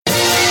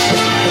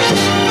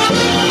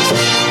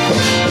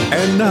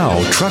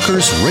now,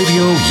 Truckers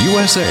Radio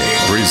USA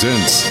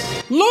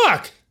presents...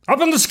 Look!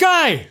 Up in the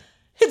sky!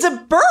 It's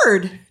a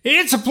bird!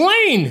 It's a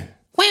plane!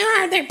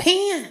 Where are their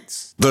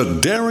pants? The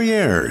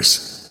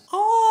Derrieres.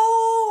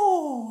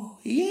 Oh,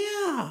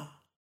 yeah.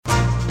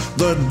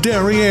 The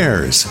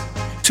Derrieres.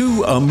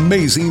 Two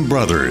amazing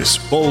brothers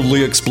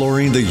boldly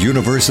exploring the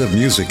universe of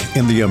music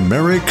in the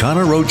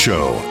Americana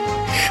Roadshow.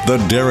 The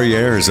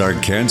Derrieres are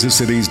Kansas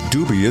City's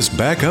dubious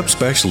backup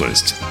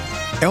specialists.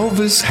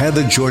 Elvis had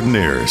the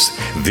Jordanaires.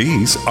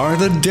 These are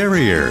the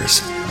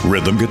Derrieres.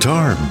 Rhythm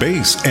guitar,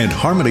 bass, and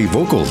harmony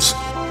vocals.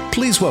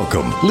 Please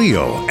welcome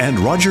Leo and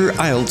Roger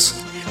Iltz,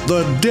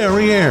 the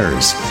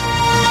Derrieres.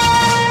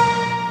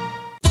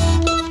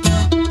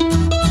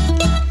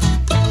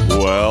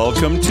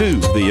 Welcome to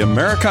the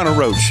Americana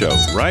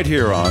Roadshow, right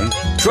here on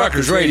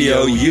Truckers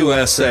Radio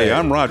USA.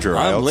 I'm Roger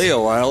Iltz. I'm Leo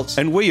Iltz.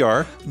 And we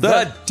are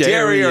the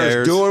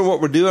Derrieres. Doing what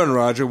we're doing,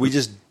 Roger. We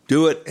just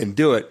do it and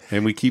do it.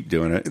 And we keep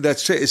doing it.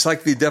 That's true. It's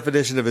like the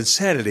definition of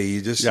insanity.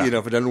 You just, if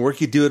it doesn't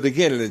work, you do it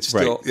again, and it's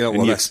still, right.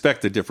 And you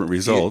expect a different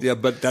result. Yeah,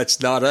 but that's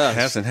not us. It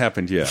hasn't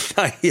happened yet.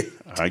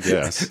 I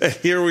guess.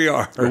 Here we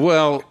are.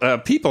 Well,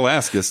 people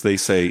ask us, they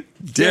say,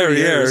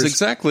 Derrieres,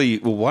 exactly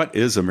what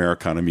is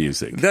Americana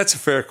music? That's a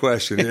fair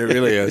question. It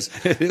really is.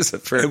 It is a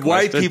fair question.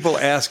 Why people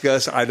ask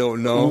us, I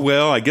don't know.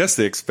 Well, I guess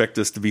they expect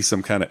us to be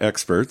some kind of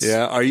experts.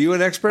 Yeah. Are you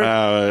an expert?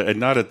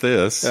 Not at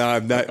this.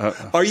 I'm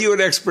not. Are you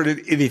an expert at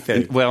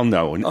anything? Well,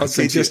 no.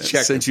 Okay,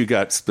 Since you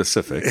got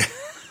specific.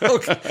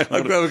 Okay,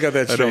 I'm glad we got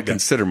that straight. I don't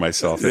consider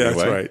myself anyway.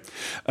 That's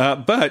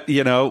right. But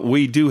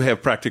we do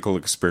have practical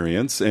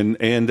experience, and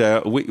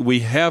we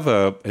have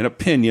an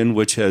opinion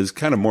which has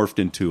kind of morphed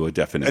into a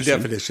definition. A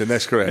definition,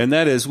 that's correct. And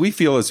that is, we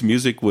feel it's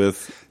music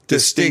with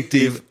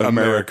distinctive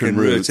American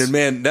roots. And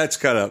man,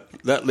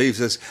 that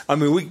leaves us. I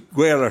mean, we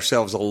grant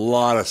ourselves a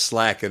lot of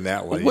slack in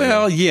that way.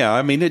 Well, yeah.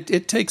 I mean,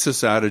 it takes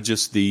us out of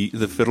just the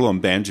fiddle and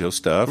banjo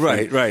stuff.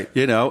 Right, and, right.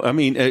 I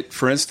mean,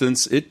 for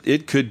instance,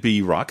 it could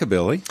be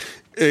rockabilly.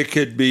 It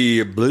could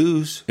be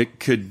blues.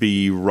 It could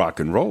be rock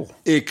and roll.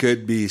 It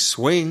could be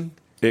swing.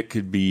 It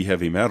could be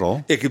heavy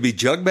metal. It could be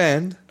jug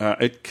band.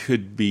 It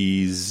could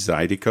be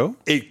zydeco.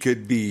 It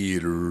could be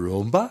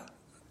rumba.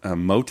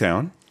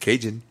 Motown.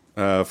 Cajun.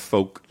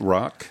 Folk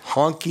rock.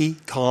 Honky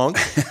tonk.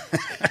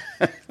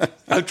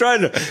 I'm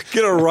trying to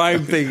get a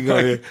rhyme thing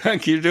going here.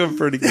 You're doing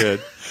pretty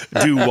good.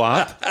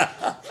 Doo-wop.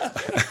 But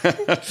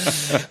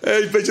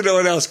you know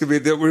what else could be?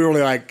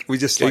 We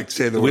just like to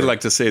say the word. We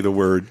like to say the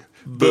word.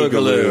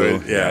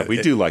 Boogaloo. Yeah,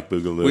 we do like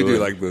boogaloo. We do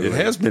like boogaloo. It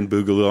has been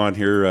boogaloo on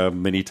here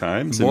many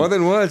times. More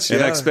than once, yeah.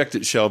 And I expect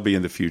it shall be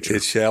in the future.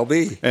 It shall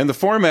be. And the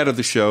format of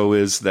the show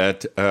is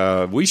that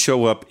we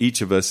show up,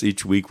 each of us,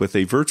 each week with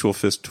a virtual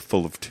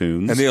fistful of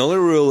tunes. And the only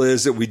rule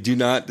is that we do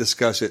not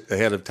discuss it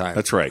ahead of time.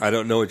 That's right. I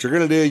don't know what you're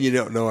going to do, and you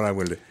don't know what I'm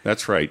going to do.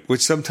 That's right.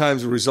 Which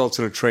sometimes results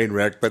in a train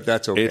wreck, but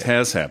that's okay. It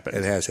has happened.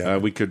 It has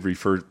happened. We could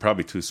refer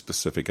probably to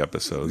specific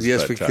episodes.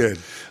 Yes, we could.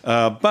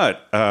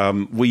 But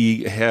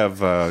we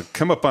have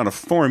come up on a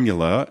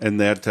formula,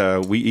 and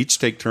that we each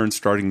take turns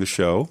starting the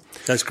show.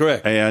 That's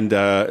correct. And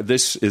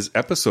this is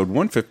episode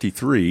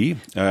 153,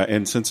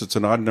 and since it's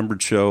an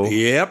odd-numbered show,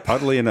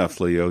 oddly enough,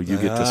 Leo, you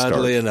get to start.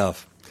 Oddly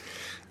enough.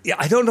 Yeah,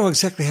 I don't know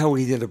exactly how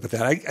we ended up with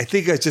that. I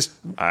think I just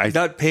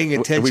not paying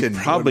attention. We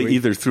probably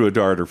either threw a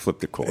dart or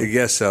flipped a coin. I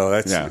guess so.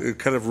 That's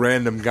kind of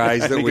random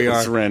guys that we are.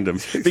 It's random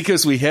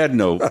because we had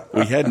no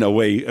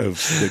way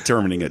of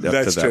determining it up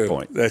to that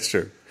point. That's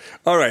true.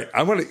 All right,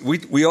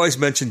 we always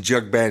mention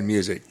jug band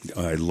music.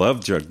 I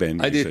love jug band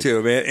music. I do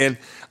too, man. And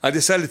I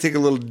decided to take a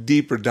little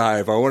deeper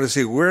dive. I want to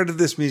see, where did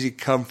this music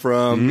come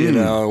from?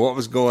 What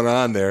was going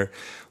on there?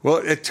 Well,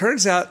 it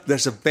turns out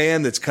there's a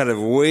band that's kind of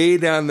way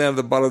down there at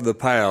the bottom of the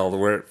pile,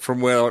 where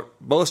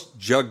most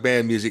jug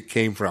band music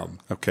came from.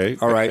 Okay,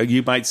 all right.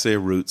 You might say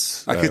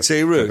Roots. I could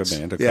say Roots.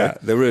 Band. Okay. Yeah,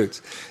 the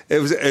Roots. It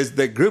was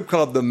the group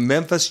called the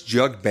Memphis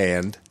Jug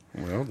Band.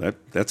 Well,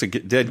 that's a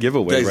dead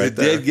giveaway right there. That's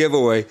a dead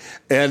giveaway.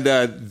 And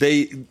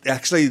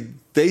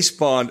they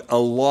spawned a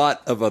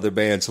lot of other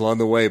bands along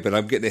the way, but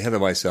I'm getting ahead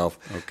of myself.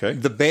 Okay.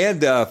 The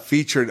band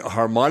featured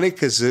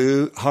harmonica,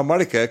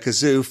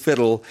 kazoo,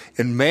 fiddle,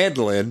 and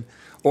mandolin,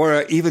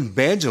 or even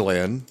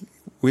banjolin.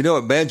 We know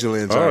what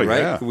banjolins are,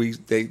 right? Yeah.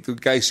 The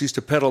guys used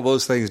to pedal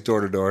those things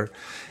door to door.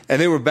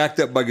 And they were backed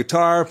up by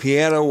guitar,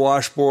 piano,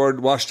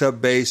 washboard,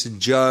 washtub bass,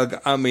 and jug.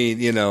 I mean,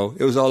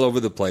 it was all over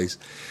the place.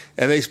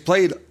 And they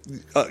played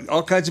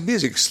all kinds of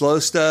music, slow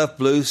stuff,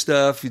 blues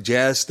stuff,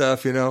 jazz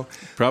stuff,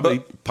 Probably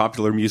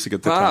popular music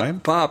at the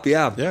time. Pop,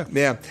 yeah.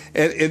 And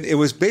it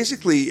was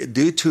basically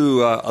due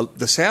to,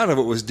 the sound of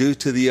it was due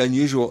to the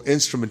unusual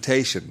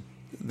instrumentation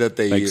that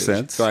they used. Makes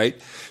sense.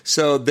 Right?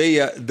 So they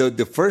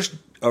the first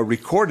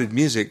recorded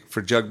music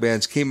for jug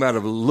bands came out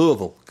of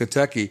Louisville,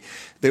 Kentucky.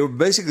 They were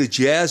basically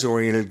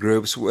jazz-oriented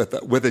groups with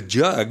a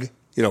jug,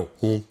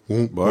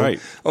 Right.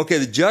 Okay,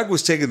 the jug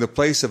was taking the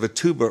place of a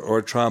tuba or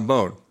a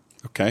trombone.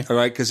 Okay. All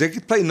right, because they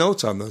could play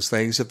notes on those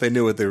things if they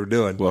knew what they were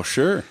doing. Well,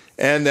 sure.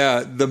 And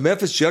the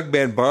Memphis Jug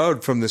Band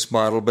borrowed from this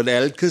model, but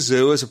added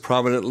kazoo as a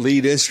prominent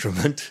lead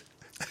instrument.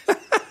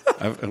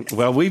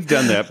 Well, we've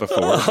done that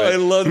before. I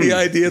love the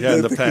idea yeah,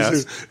 in the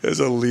past. As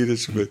a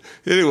leadership.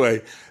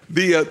 Anyway,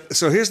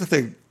 so here's the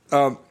thing.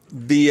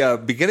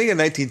 The beginning of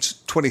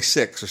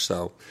 1926 or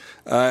so,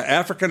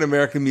 African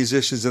American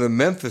musicians in the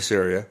Memphis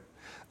area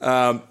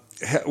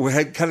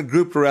had kind of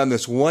grouped around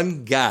this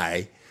one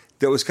guy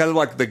that was kind of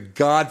like the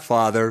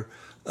godfather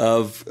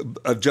of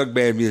jug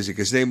band music.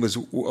 His name was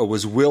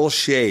Will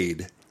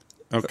Shade.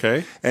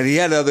 Okay. And he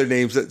had other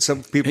names that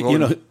some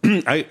people...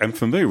 I'm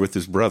familiar with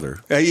his brother.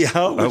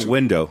 Yeah.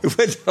 Window.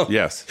 Window.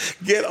 Yes.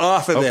 Get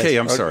off of this. Okay,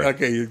 I'm sorry.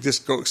 Okay, you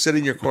just go sit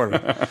in your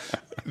corner.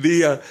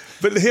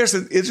 But here's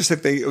the interesting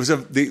thing. It was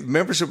the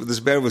membership of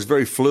this band was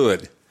very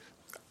fluid.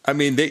 I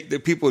mean, the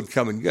people would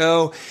come and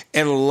go,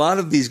 and a lot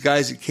of these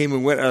guys that came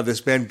and went out of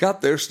this band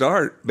got their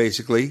start,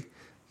 basically,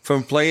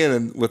 from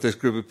playing with this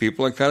group of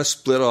people and kind of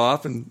split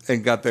off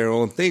and got their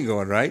own thing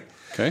going, right?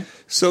 Okay.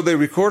 So they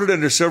recorded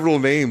under several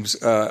names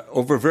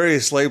over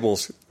various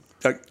labels.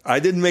 I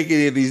didn't make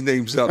any of these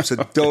names up, so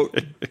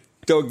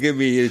don't give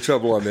me any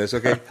trouble on this,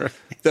 okay? Right.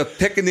 The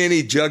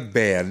Pickaninny Jug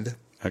Band.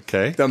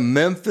 Okay. The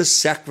Memphis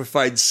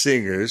Sanctified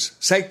Singers,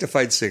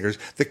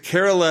 the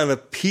Carolina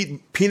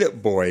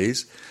Peanut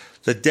Boys,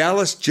 the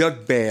Dallas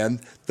Jug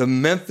Band, the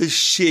Memphis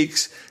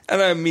Sheiks,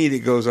 and I mean, it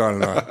goes on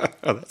and on.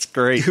 Oh, that's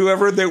great.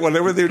 Whatever they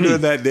were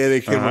doing that day,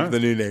 they came up with a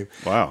new name.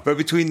 Wow. But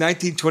between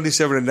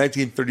 1927 and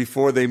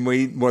 1934, they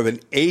made more than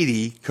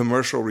 80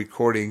 commercial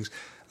recordings,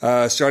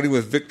 starting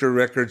with Victor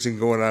Records and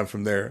going on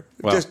from there.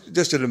 Wow.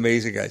 Just an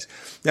amazing, guys.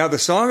 Now, the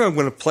song I'm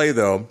going to play,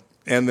 though,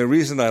 and the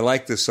reason I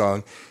like this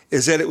song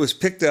is that it was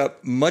picked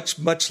up much,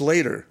 much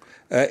later.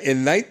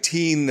 In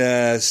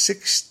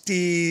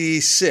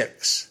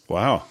 1966.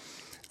 Wow.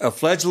 A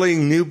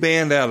fledgling new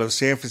band out of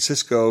San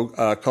Francisco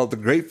called the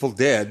Grateful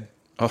Dead.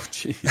 Oh,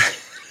 geez.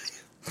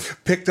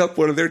 Picked up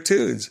one of their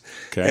tunes.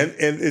 Okay.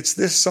 And it's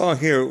this song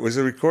here. It was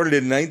recorded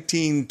in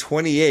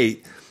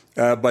 1928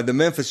 by the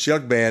Memphis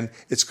Jug Band.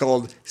 It's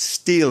called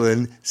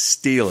Stealin',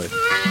 Stealin'.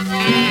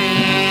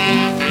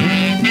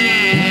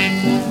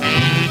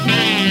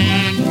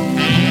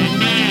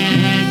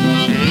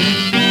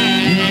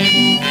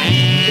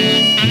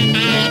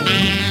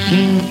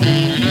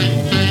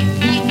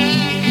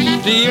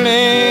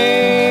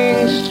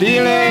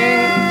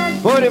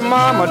 Stealing, pretty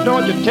mama,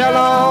 don't you tell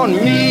on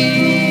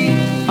me.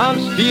 I'm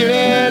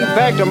stealing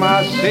back to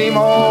my same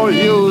old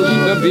used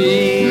to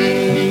be.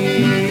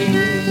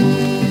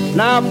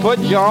 Now put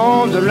your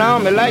arms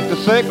around me like the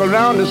circle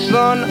around the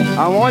sun.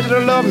 I want you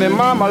to love me,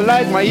 mama,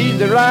 like my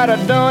easy rider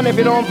done. If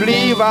you don't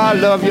believe I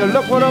love you,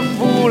 look what a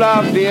fool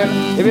I've been.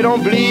 If you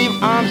don't believe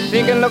I'm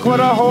sinking, look what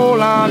a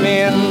hole I'm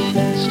in.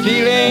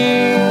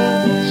 Stealing,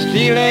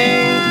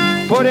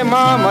 pretty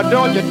mama,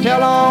 don't you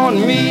tell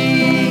on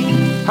me.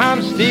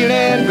 I'm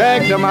stealing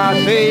back to my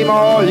same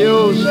old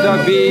used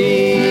to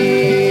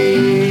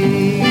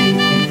be.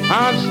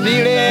 I'm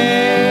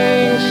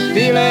stealing,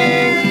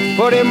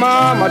 pretty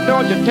mama,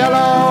 don't you tell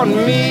on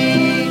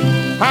me.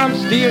 I'm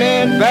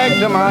stealing back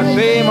to my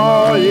same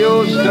old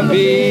used to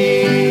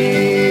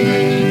be.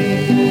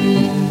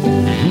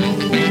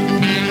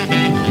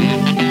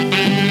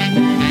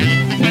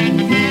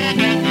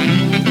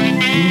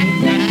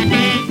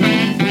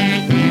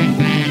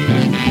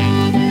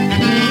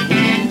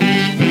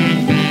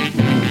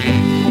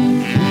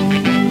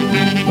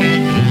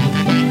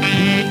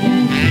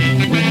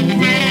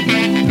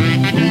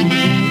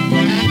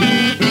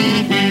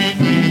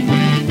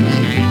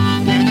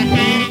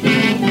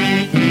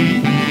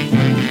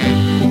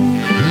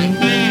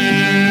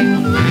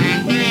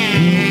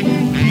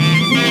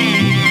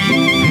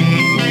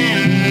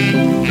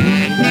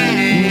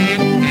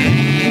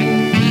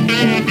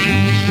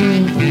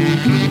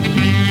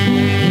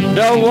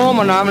 The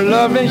woman I'm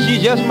loving,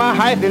 she's just my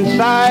height and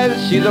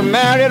size. She's a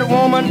married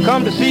woman,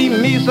 come to see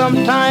me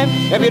sometime.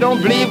 If you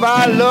don't believe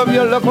I love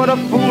you, look what a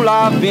fool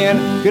I've been.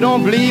 If you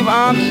don't believe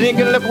I'm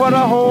sinking, look what a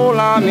hole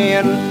I'm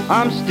in.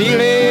 I'm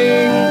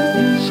stealing,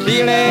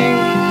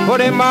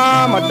 pretty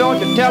mama,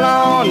 don't you tell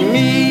on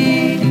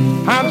me.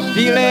 I'm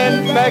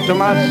stealing back to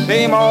my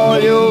same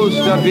old used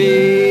to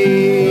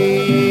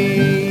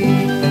be.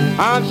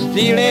 I'm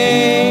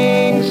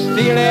stealing,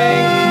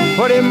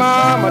 pretty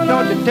mama,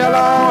 don't you tell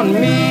on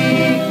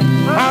me.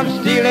 I'm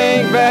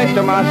stealing back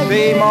to my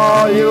same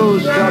old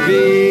used to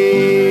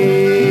be.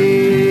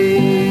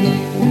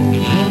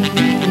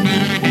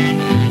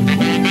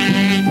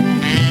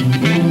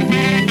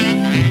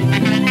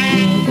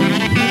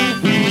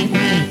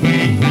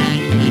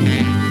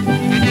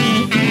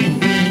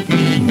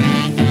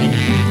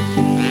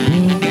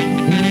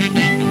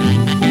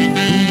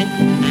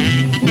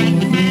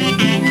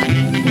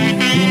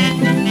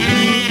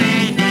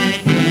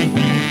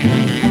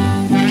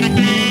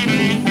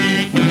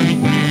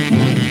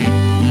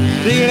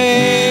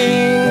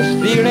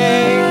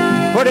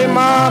 Pretty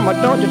mama,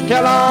 don't you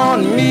tell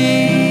on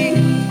me.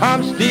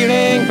 I'm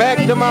stealing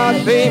back to my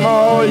same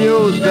old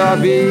used to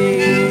be.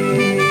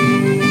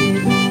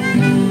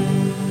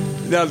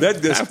 Now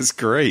that was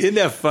great. Isn't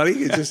that funny?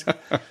 It's just,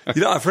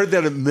 I've heard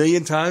that a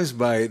million times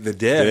by the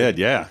Dead.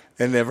 Yeah.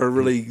 And never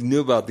really knew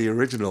about the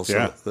original.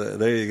 So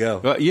there you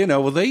go.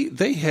 Well,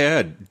 they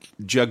had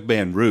jug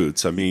band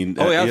roots. I mean,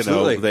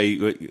 absolutely.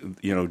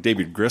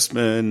 David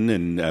Grisman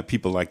and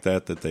people like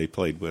that they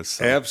played with.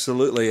 So.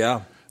 Absolutely,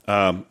 yeah.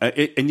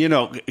 And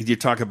you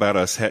talk about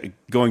us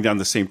going down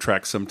the same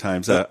track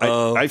sometimes.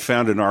 I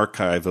found an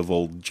archive of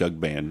old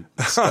jug band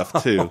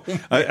stuff too.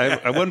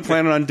 I wasn't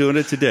planning on doing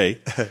it today,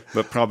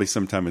 but probably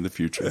sometime in the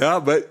future. Yeah,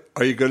 but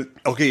are you going to?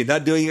 Okay, you're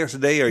not doing it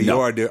today, or you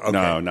are doing? Okay.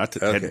 No, not.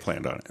 Hadn't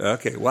planned on it.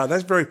 Okay, wow,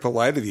 that's very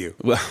polite of you.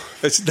 Well,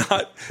 it's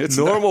not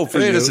normal for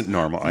you. It isn't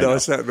normal. I know.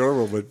 It's not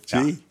normal. But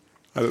gee,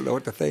 I don't know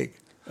what to think.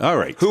 All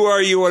right, who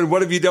are you, and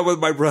what have you done with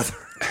my brother?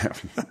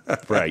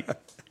 Right.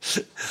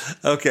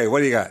 Okay, what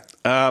do you got?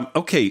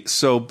 Okay,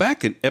 so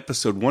back in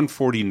episode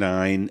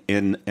 149,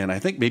 and I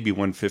think maybe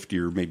 150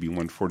 or maybe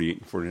 148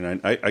 and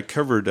 49, I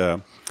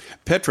covered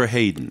Petra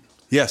Haden.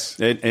 Yes.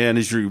 And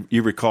as you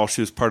recall,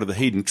 she was part of the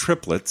Haden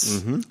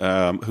triplets,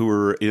 who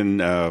were in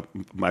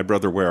My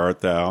Brother, Where Art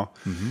Thou?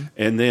 Mm-hmm.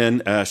 And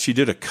then she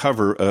did a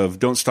cover of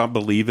Don't Stop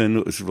Believin'.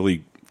 It was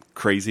really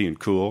crazy and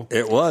cool.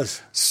 It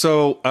was.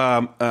 So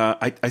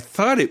I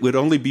thought it would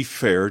only be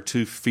fair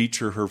to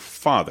feature her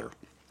father,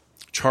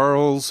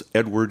 Charles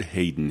Edward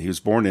Haden. He was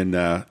born in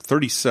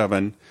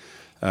 1937,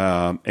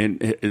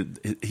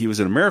 and he was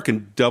an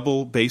American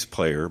double bass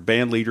player,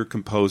 band leader,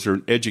 composer,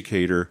 and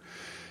educator.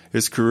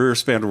 His career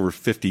spanned over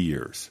 50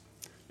 years.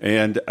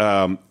 And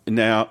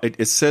now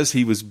it says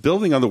he was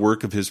building on the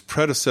work of his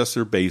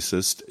predecessor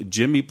bassist,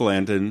 Jimmy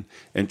Blandon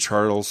and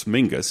Charles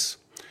Mingus,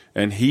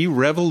 and he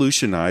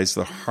revolutionized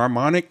the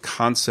harmonic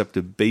concept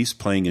of bass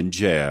playing in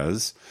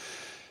jazz,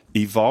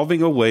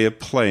 evolving a way of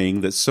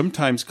playing that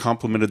sometimes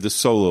complemented the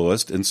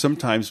soloist and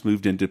sometimes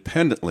moved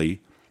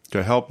independently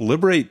to help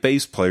liberate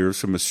bass players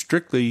from a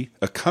strictly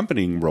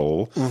accompanying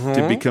role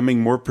to becoming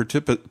more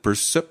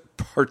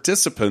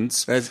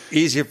participants. That's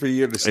easier for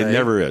you to say. It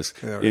never is.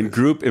 In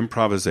group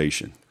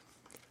improvisation.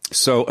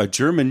 So a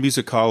German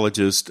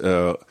musicologist,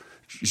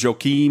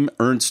 Joachim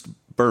Ernst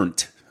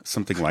Berndt,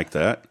 something like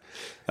that.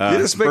 You're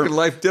just making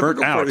life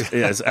difficult for you.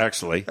 Yes,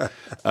 actually.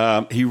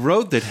 He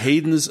wrote that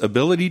Haydn's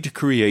ability to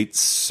create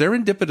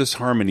serendipitous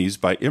harmonies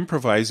by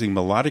improvising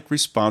melodic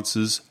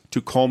responses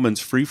to Coleman's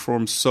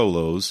freeform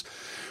solos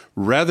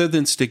rather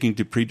than sticking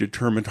to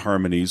predetermined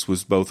harmonies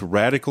was both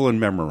radical and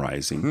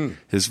memorizing.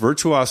 His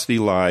virtuosity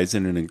lies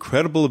in an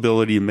incredible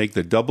ability to make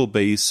the double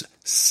bass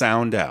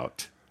sound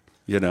out.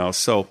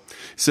 So it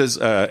says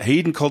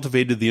Haydn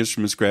cultivated the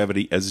instrument's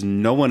gravity as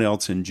no one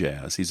else in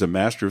jazz. He's a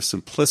master of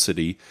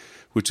simplicity,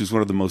 which is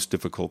one of the most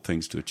difficult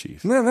things to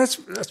achieve. Man,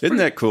 Isn't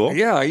that cool?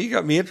 Yeah, you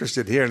got me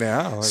interested here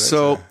now.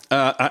 So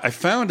I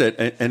found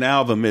an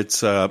album.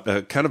 It's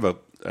kind of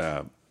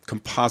a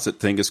composite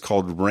thing. It's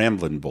called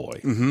Ramblin'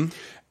 Boy. Mm-hmm.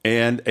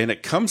 And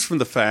it comes from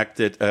the fact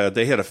that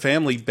they had a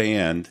family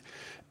band,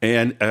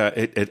 and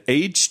at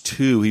age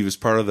 2, he was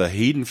part of the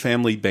Haydn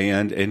family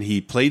band, and he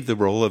played the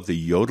role of the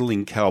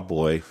yodeling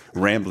cowboy,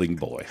 Rambling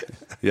Boy.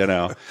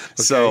 Okay.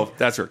 So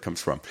that's where it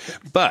comes from.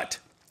 But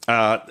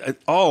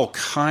all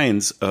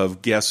kinds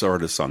of guest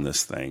artists on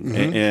this thing,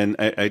 and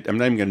I'm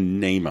not even going to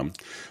name them,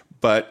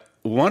 but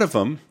one of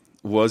them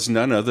was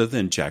none other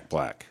than Jack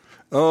Black.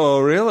 Oh,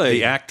 really?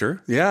 The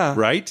actor. Yeah.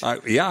 Right?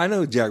 I know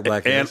who Jack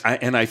Black is.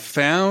 And I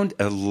found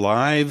a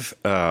live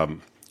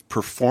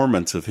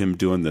performance of him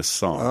doing this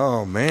song.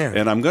 Oh, man.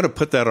 And I'm going to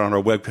put that on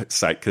our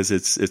website because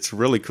it's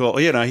really cool.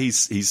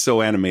 He's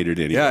so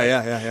animated anyway.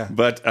 Yeah.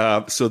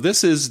 But so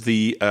this is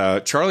the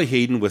Charlie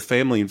Haydn with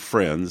Family and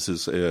Friends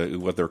is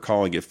what they're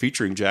calling it,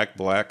 featuring Jack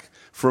Black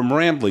from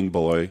Rambling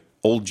Boy,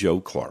 Old Joe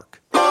Clark.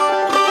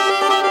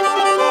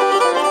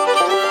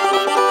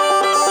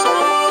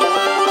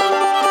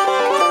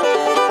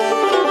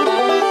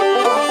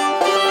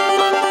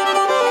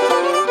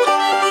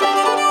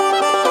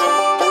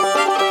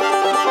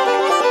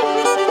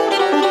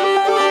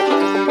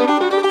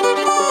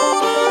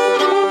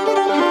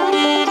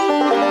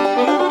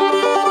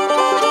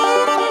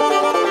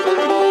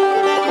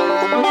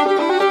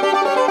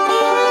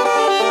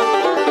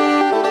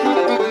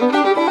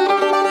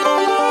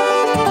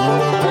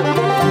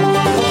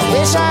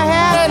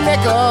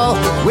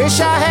 Wish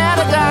I had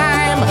a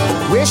dime.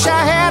 Wish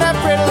I had a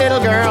pretty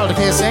little girl to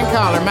kiss and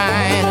call her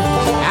mine.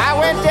 I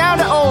went down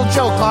to old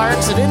Joe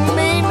Clark's. I didn't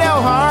mean no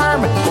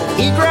harm.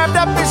 He grabbed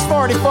up his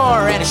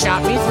 44 and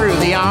shot me through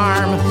the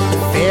arm.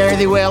 Fare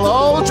thee well,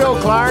 old Joe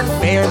Clark.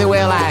 Fare thee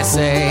well, I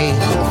say.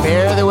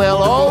 Fare thee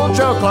well, old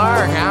Joe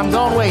Clark. I'm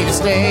gonna wait to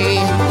stay.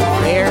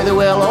 Fare thee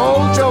well,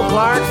 old Joe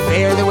Clark.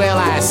 Fare thee well,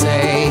 I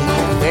say.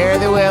 Fare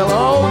thee well,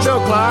 old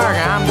Joe Clark.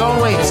 I'm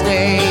gonna wait to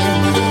stay.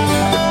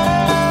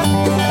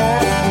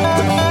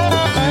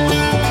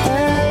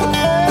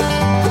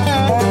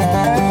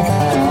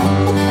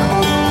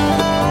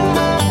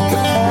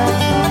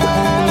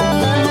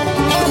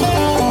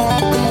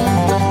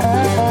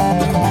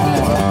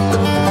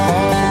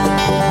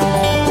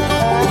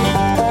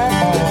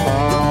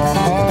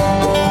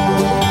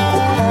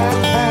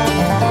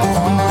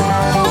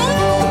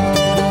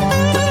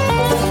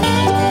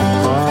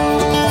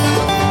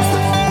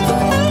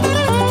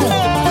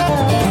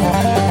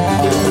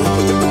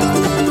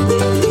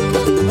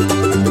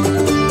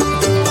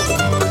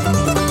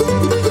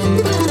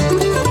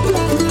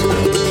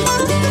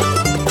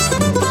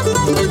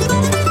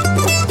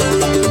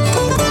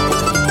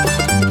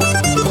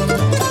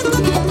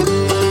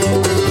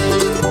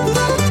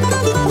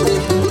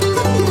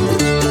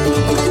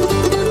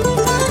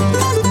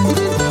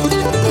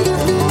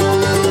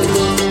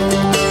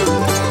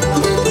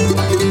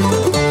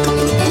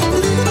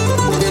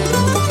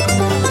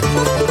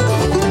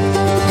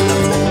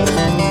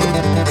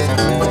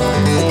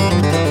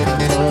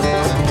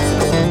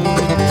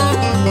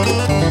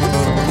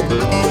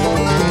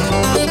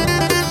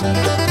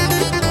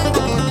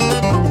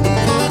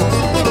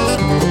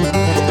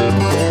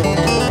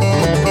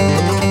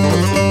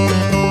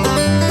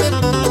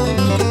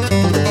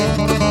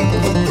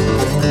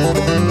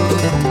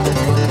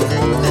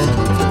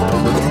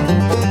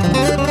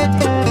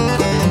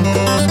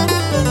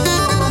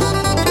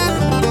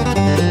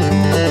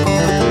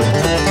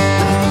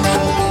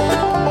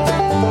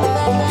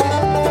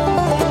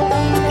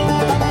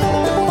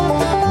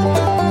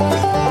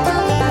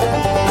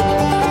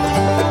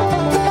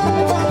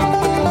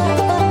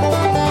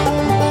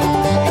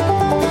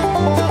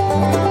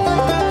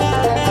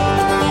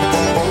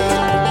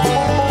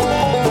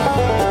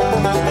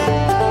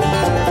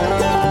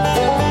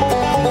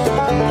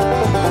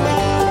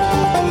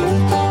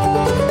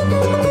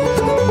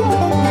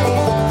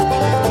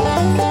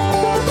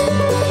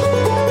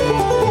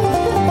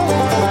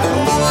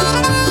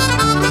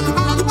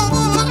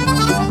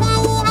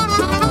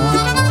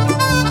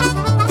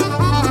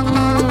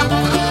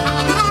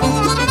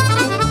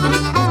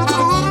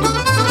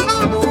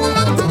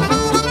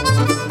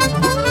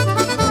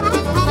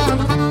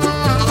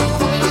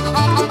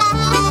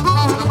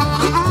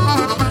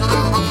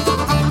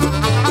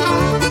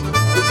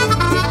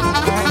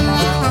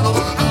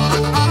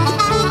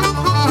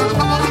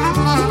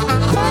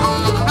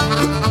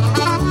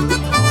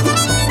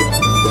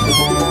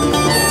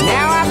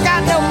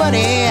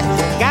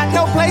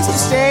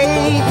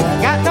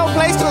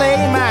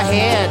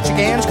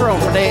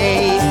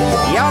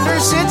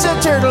 sits a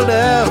turtle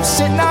dove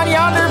sitting on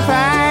yonder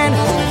pine.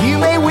 You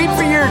may weep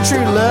for your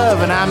true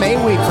love, and I may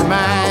weep for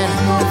mine.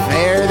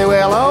 Fare thee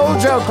well,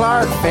 old Joe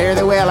Clark, fare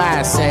thee well,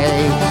 I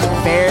say.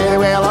 Fare thee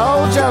well,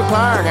 old Joe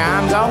Clark,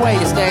 I'm gonna wait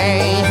to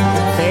stay.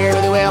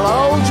 Fare thee well,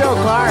 old Joe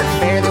Clark,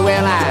 fare thee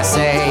well, I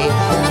say.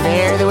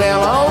 Fare thee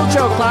well, old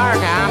Joe Clark,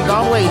 I'm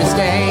gonna wait to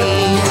stay.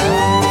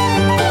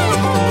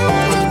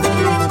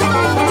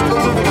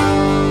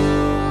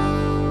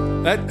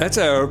 That's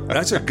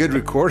a good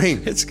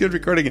recording. It's a good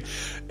recording.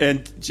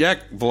 And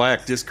Jack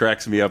Black just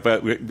cracks me up.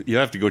 You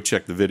have to go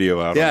check the video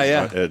out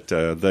at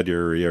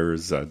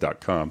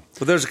Derrieres.com.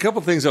 Well, there's a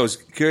couple things I was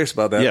curious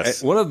about that.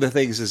 Yes. One of the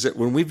things is that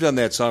when we've done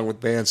that song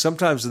with bands,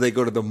 sometimes they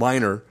go to the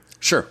minor.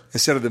 Sure.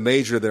 Instead of the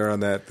major there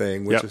on that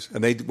thing,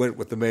 and they went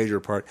with the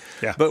major part.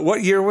 Yeah. But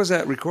what year was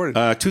that recorded?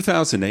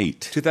 2008.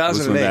 2008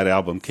 was when that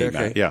album came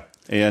out. Yeah.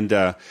 And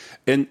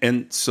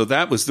so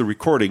that was the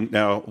recording.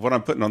 Now, what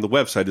I'm putting on the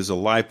website is a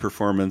live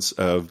performance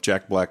of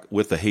Jack Black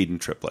with the Hayden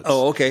triplets.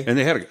 Oh, okay. And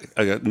they had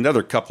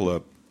another couple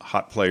of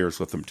hot players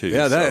with them too.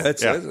 Yeah, so,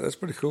 that's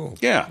pretty cool.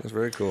 Yeah. That's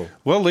very cool.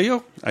 Well,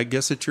 Leo, I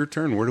guess it's your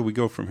turn. Where do we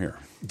go from here?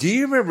 Do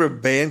you remember a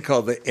band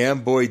called the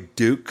Amboy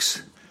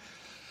Dukes?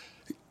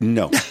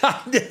 No.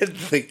 I didn't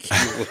think you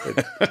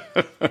would.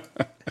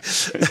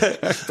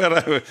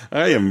 But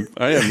I am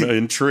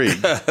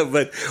intrigued.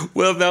 But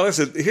now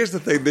listen. Here's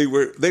the thing: they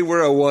were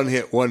a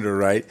one-hit wonder,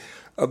 right?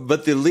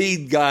 But the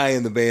lead guy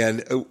in the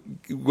band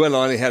went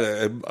on and had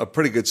a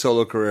pretty good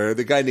solo career.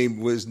 The guy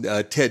named was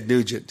Ted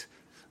Nugent.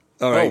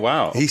 All right. Oh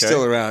wow! Okay. He's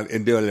still around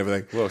and doing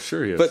everything. Well,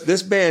 sure he is. But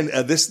this band,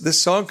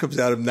 this song comes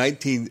out of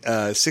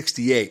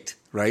 1968,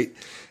 right?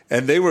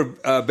 And they were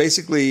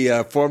basically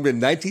formed in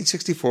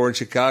 1964 in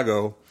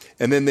Chicago.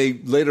 And then they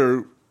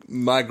later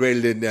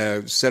migrated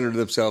and centered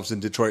themselves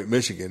in Detroit,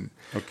 Michigan.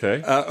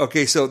 Okay.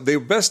 Okay, so they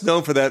were best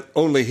known for that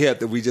only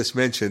hit that we just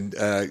mentioned.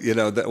 I'm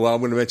going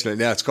to mention it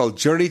now. It's called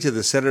Journey to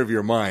the Center of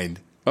Your Mind.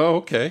 Oh,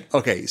 okay.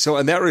 Okay, so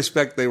in that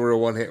respect, they were a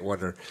one-hit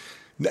wonder.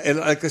 And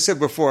like I said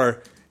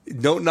before,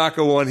 don't knock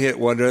a one-hit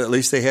wonder. At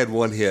least they had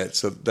one hit,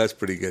 so that's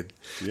pretty good.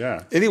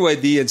 Yeah. Anyway,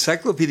 the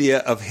Encyclopedia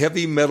of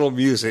Heavy Metal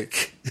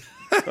Music...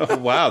 Oh,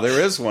 wow, there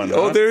is one. Huh?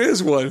 Oh, there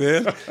is one,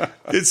 man.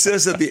 It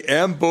says that the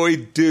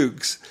Amboy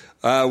Dukes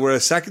were a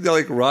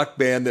psychedelic rock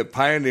band that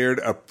pioneered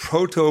a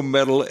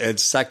proto-metal and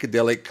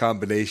psychedelic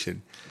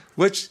combination,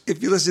 which,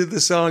 if you listen to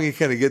the song, you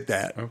kind of get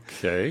that.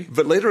 Okay.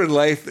 But later in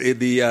life,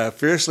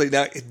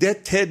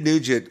 Ted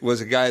Nugent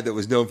was a guy that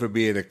was known for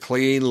being a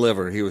clean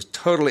liver. He was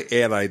totally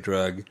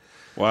anti-drug.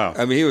 Wow.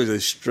 I mean, he was a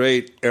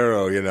straight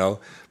arrow,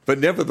 But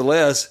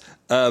nevertheless...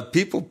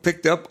 people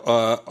picked up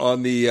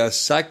on the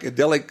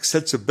psychedelic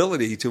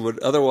sensibility to an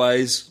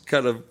otherwise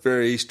kind of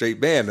very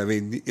straight band. I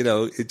mean,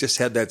 it just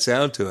had that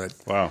sound to it.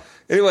 Wow.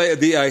 Anyway,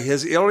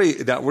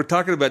 now we're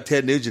talking about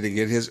Ted Nugent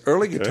again. His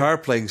early guitar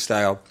playing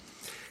style,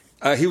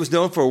 he was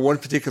known for one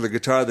particular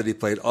guitar that he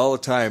played all the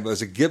time. It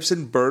was a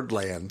Gibson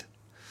Birdland.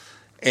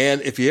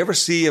 And if you ever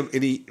see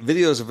any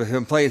videos of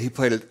him playing, he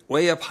played it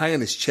way up high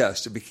on his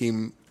chest. It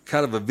became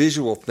kind of a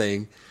visual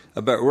thing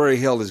about where he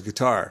held his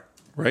guitar.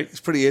 Right. It's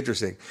pretty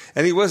interesting.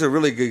 And he was a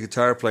really good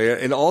guitar player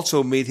and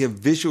also made him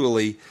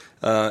visually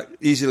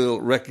easily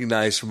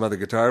recognized from other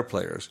guitar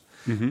players.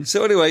 Mm-hmm.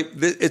 So anyway,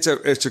 it's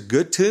a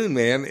good tune,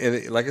 man.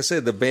 And like I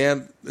said, the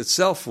band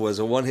itself was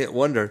a one-hit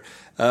wonder,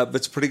 but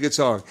it's a pretty good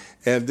song.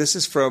 And this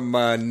is from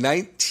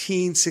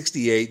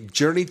 1968,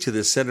 Journey to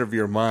the Center of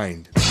Your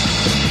Mind.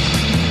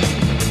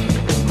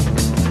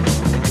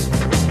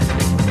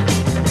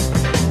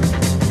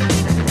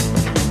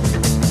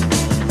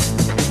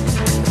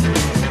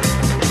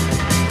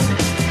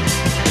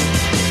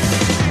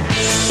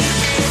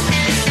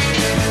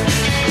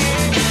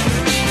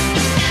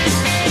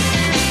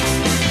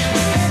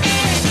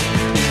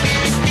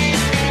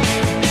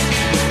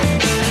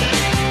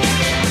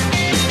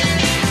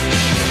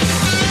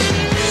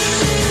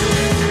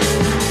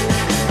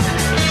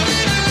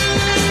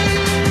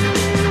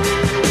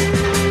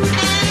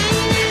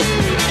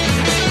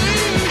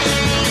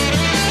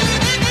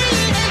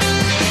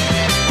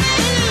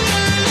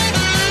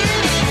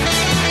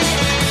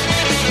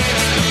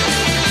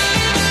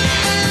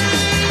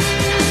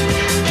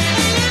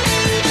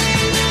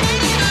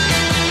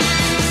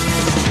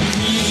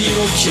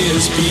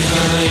 Is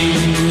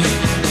behind.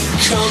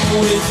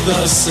 Come with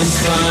us and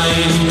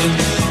find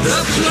the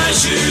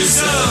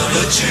pleasures of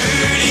a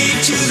journey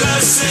to the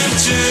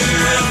center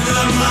of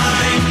the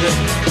mind.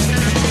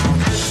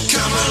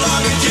 Come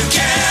along if you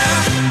care.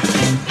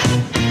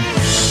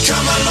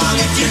 Come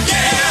along if you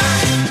dare.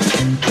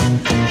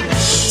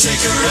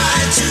 Take a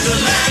ride to the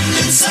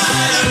land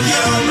inside of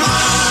your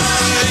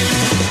mind.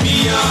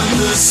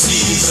 Beyond the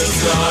seas of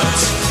thought.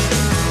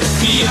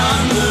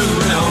 Beyond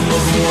the realm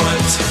of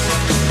what.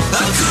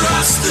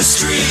 Across the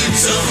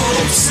streams of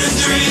hopes and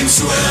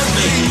dreams where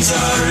things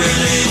are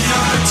really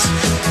not.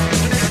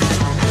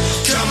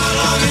 Come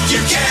along if you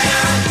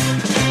care.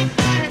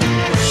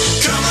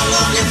 Come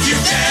along if you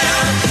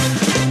dare.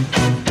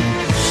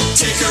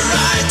 Take a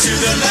ride to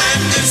the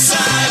land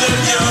inside of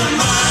your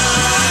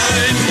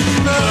mind.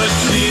 But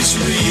please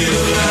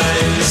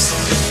realize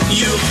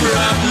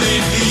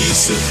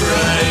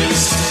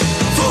surprised.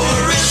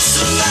 For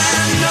it's a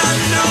land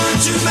unknown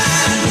to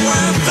man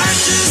where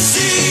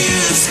fantasy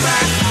is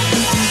back.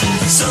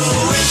 So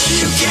if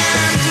you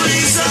can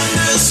please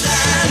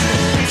understand,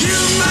 you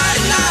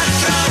might not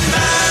come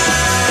back.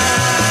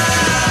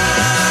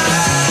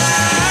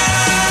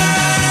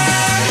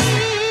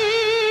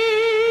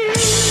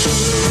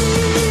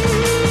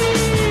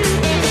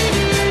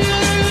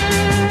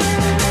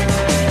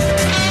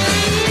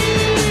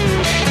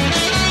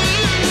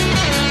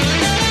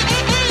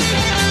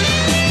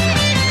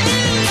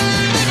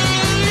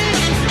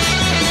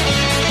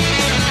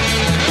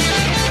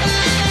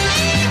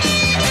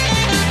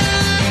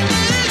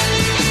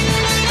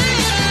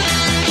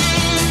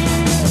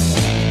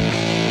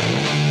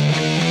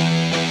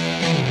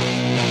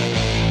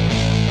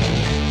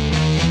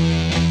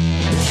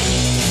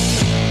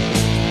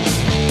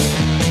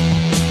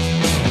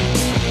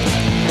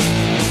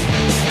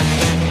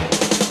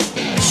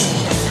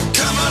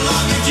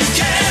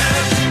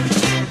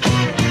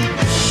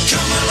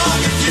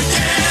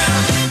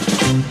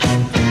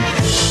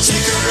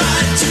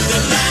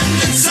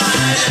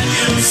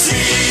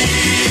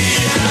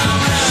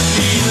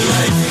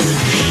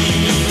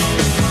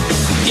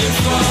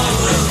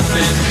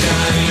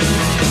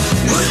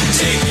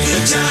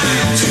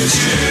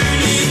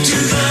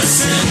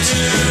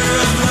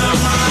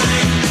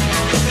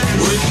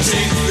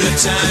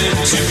 Time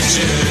to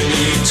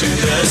journey to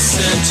the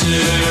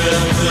center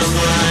of the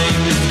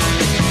mind.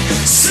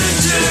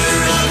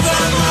 Center of the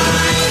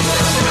mind.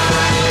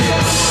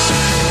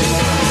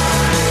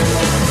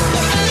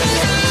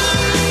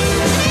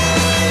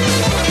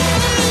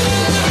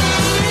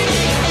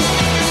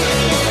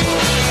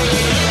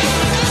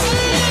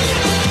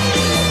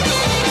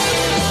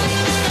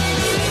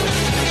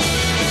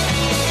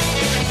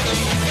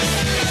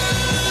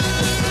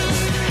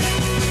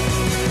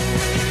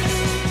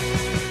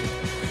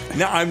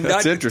 Now, I'm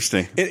That's not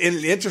interesting. An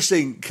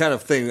interesting kind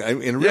of thing.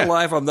 In real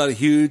life, I'm not a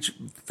huge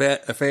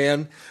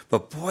fan,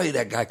 but boy,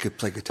 that guy could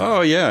play guitar.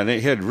 Oh, yeah, and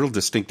he had real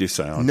distinctive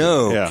sound.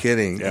 No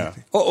kidding. Yeah.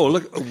 Oh,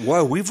 look!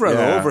 Wow, we've run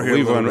over here.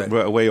 We've run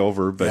way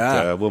over,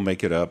 but we'll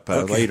make it up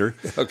later.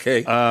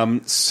 Okay.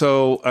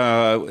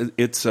 So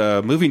it's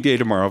moving day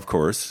tomorrow, of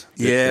course.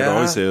 It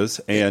always is,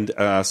 and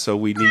so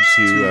we need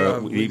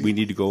to we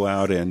need to go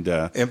out and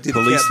empty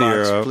police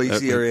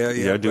the area.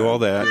 Yeah, do all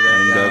that,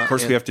 and of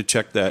course we have to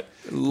check that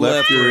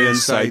left rear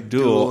inside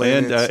dual,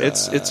 and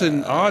it's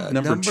an odd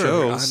numbered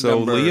show. So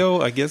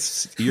Leo, I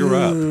guess you're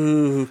up.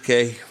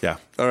 Okay. Yeah.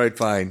 All right.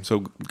 Fine. So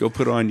go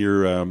put on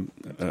your. I'm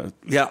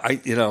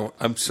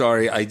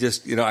sorry. I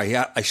just,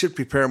 I should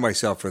prepare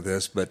myself for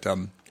this, but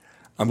I'm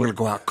going to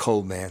go out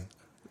cold, man.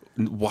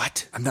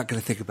 What? I'm not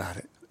going to think about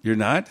it. You're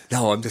not?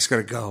 No, I'm just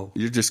going to go.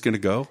 You're just going to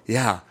go?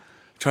 Yeah.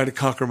 Try to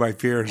conquer my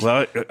fears.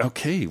 Well,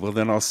 okay. Well,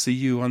 then I'll see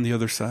you on the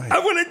other side. I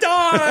want to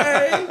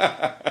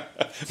die.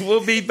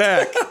 We'll be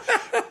back.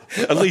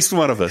 At least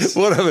one of us.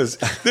 One of us.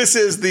 This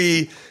is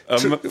the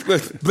blah,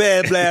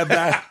 blah,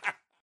 blah.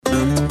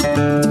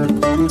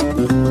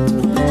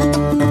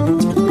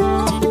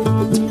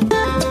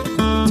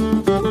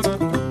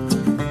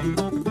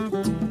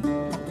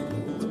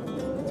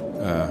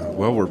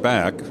 Well, we're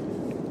back.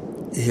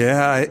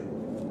 Yeah,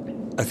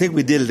 I think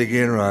we did it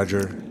again,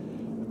 Roger.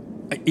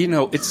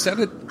 It said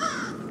it.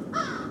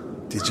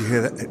 Did you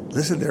hear that?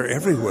 Listen, they're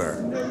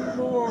everywhere.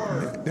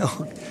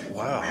 No.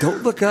 Wow.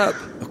 Don't look up.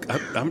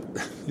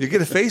 You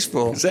get a face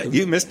full. Is that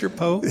you, Mr.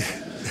 Poe?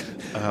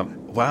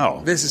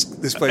 Wow. This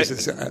place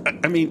is.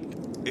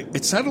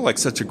 It sounded like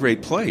such a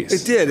great place.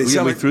 It did.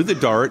 We threw the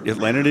dart. It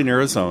landed in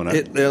Arizona.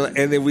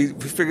 And then we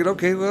figured,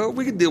 okay, well,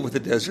 we can deal with the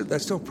desert.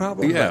 That's no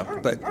problem. Yeah.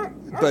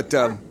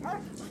 But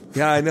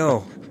yeah, I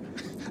know.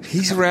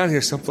 He's around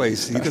here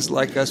someplace. He doesn't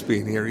like us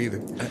being here either.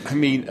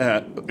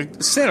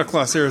 Santa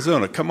Claus,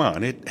 Arizona. Come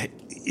on.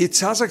 It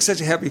sounds like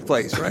such a happy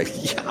place, right?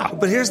 Yeah.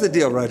 But here's the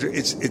deal, Roger.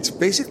 It's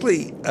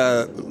basically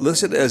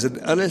listed as an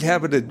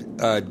uninhabited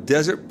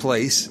desert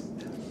place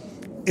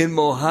in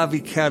Mojave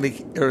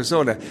County,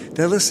 Arizona.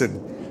 Now,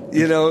 listen,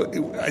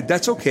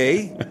 that's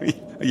okay.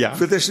 Yeah.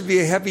 But there should be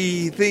a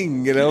happy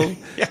thing, Yeah.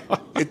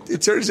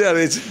 It turns out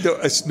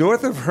it's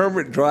north of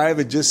Hermit Drive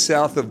and just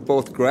south of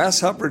both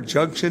Grasshopper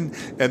Junction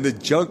and the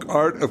Junk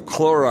Art of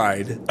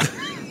Chloride.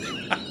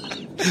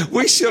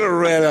 We should have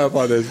ran up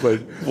on this, but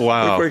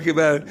wow. We're quick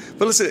about it.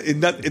 But listen,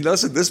 in the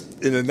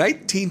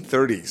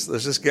 1930s,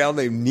 there's this gal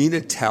named Nina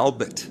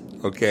Talbot.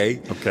 Okay.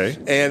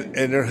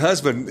 And her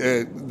husband,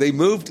 they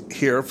moved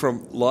here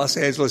from Los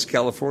Angeles,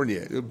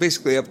 California,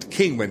 basically up to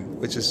Kingman,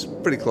 which is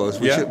pretty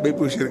close. Maybe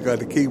we should have gone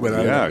to Kingman.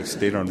 Yeah,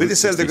 stayed on. They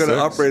just said they're going to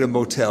operate a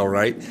motel,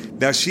 right?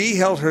 Now, she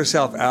held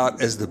herself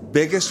out as the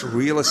biggest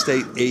real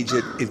estate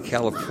agent in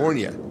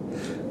California.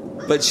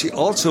 But she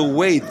also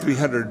weighed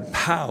 300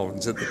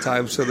 pounds at the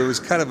time, so there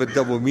was kind of a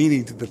double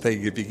meaning to the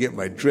thing, if you get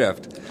my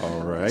drift. All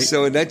right.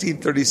 So in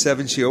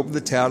 1937, she opened the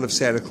town of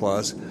Santa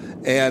Claus,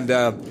 and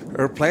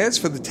her plans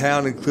for the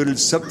town included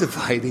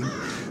subdividing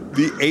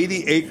the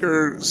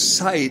 80-acre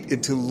site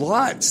into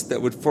lots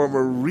that would form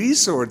a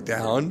resort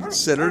town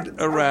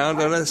centered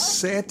around on a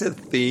Santa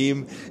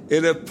theme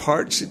in a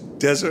parched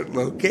desert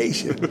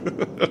location.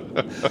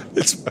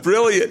 It's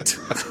brilliant.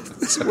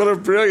 What a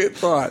brilliant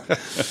thought.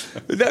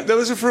 That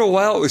was for a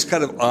while. It was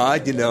kind of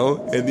odd, In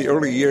the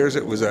early years,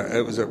 it was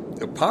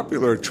a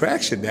popular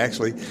attraction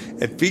actually,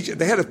 and featured.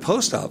 They had a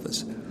post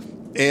office.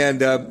 And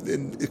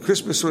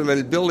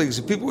Christmas-related buildings,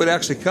 and people would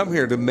actually come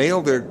here to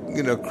mail their,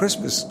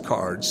 Christmas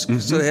cards.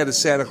 So they had a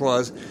Santa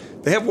Claus.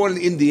 They have one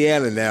in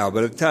Indiana now,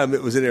 but at the time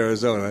it was in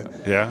Arizona.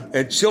 Yeah.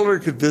 And children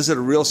could visit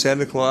a real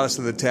Santa Claus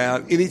in the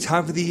town any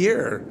time of the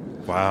year.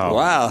 Wow.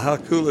 Wow, how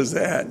cool is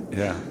that?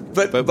 Yeah.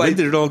 But when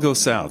did it all go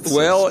south?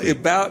 Well,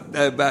 about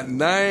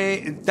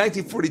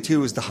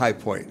 1942 was the high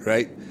point,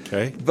 right?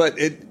 Okay. But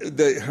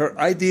her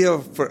idea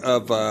of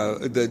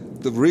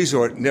the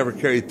resort never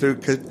carried through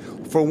because,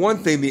 for one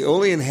thing, the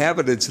only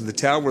inhabitants in the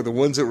town were the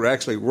ones that were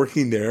actually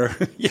working there.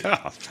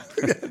 Yeah,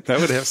 that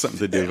would have something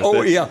to do with it.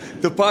 Oh, yeah.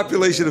 The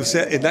population of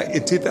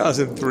in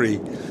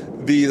 2003,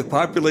 the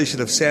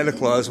population of Santa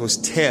Claus was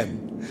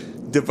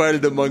 10,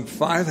 divided among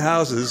 5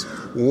 houses,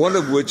 one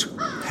of which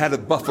had a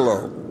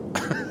buffalo.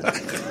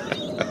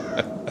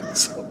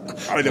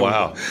 I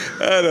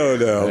don't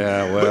know.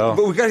 Yeah, well.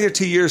 But we got here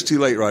 2 years too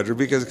late, Roger,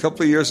 because a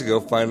couple of years ago,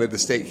 finally, the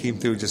state came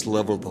through and just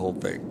leveled the whole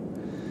thing.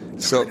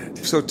 So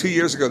 2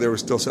 years ago, there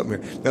was still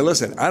something here. Now,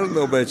 listen, I don't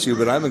know about you,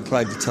 but I'm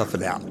inclined to tough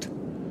it out.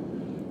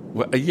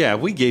 Well, yeah,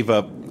 we gave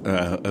up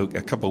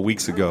a couple of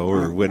weeks ago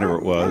or whenever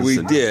it was.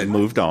 We did. And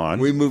moved on.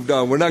 We moved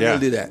on. We're not going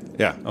to do that.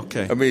 Yeah,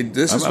 okay. I mean,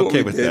 this is I'm what okay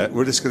we with did. that.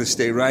 We're just going to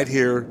stay right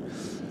here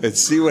and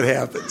see what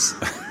happens.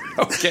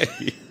 Okay.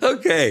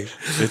 Okay.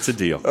 It's a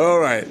deal. All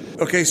right.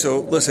 Okay,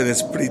 so listen,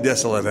 it's pretty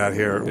desolate out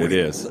here. It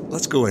is.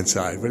 Let's go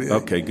inside. What do you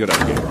think? Okay, good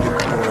idea.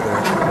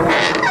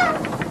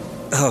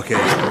 Okay.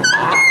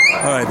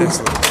 All right, that's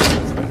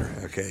better.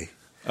 Okay.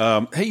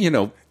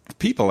 Hey,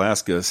 people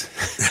ask us.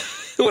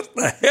 What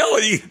the hell are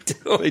you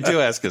doing? They do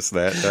ask us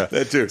that.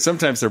 That too.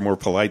 Sometimes they're more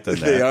polite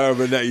than that. They are,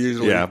 but not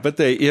usually. Yeah, but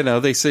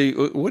they say,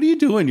 "What are you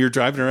doing? You're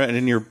driving around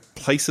in your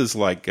places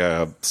like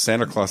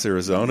Santa Claus,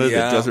 Arizona,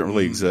 that doesn't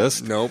really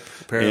exist." Nope,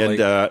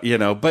 apparently.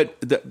 And but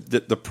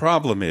the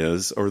problem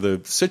is, or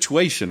the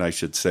situation, I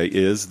should say,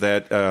 is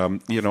that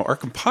our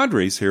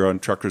compadres here on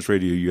Truckers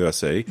Radio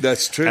USA,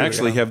 that's true,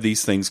 actually have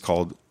these things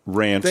called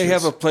ranches. They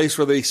have a place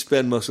where they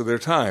spend most of their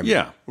time.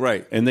 Yeah.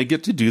 Right. And they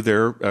get to do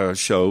their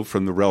show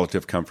from the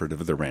relative comfort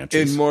of the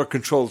ranches. In more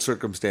controlled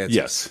circumstances.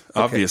 Yes,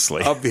 okay.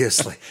 obviously.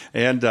 Obviously.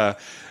 And,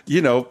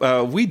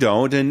 we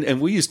don't.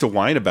 And we used to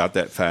whine about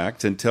that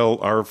fact until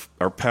our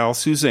pal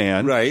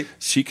Suzanne, right.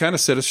 She kind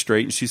of set us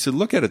straight. And she said,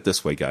 look at it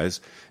this way,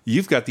 guys.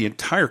 You've got the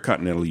entire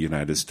continental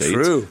United States.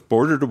 True.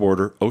 Border to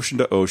border, ocean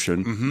to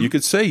ocean. Mm-hmm. You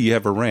could say you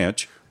have a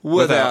ranch.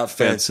 Without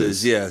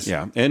fences, yes.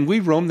 Yeah, and we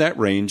roam that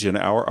range in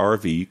our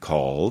RV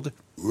called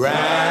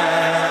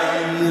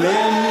Ramblin'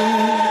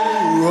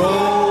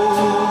 Rose.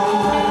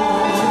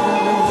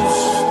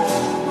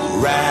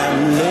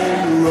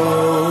 Ramblin'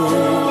 Rose.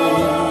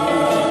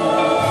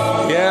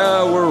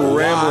 Yeah, we're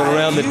rambling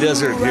around the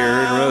desert here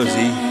in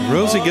Rosie.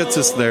 Rosie gets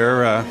us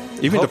there,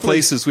 even to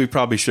places we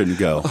probably shouldn't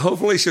go.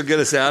 Hopefully she'll get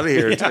us out of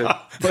here, too.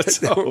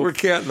 But we're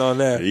counting on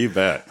that. You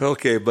bet.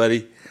 Okay,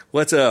 buddy.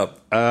 What's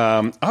up?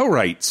 All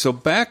right. So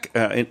back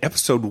in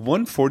episode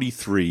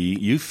 143,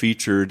 you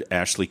featured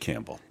Ashley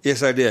Campbell.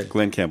 Yes, I did.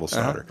 Glenn Campbell's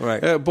daughter.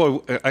 Right.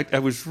 Boy, I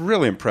was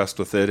really impressed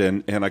with it,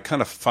 and I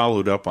kind of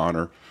followed up on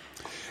her.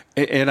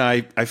 And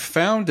I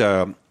found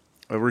a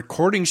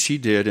recording she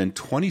did in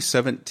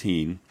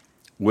 2017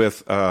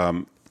 with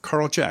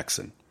Carl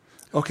Jackson.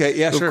 Okay,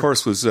 yeah, sure. Of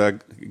course, was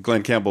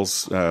Glenn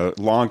Campbell's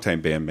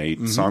longtime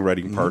bandmate,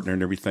 songwriting partner,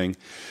 and everything.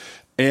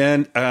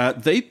 And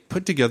they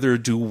put together a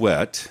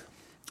duet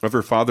of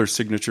her father's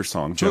signature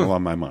song, Gentle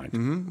on My Mind.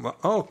 Mm-hmm.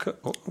 Oh,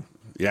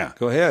 yeah.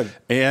 Go ahead.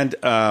 And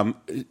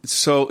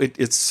so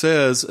it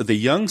says, the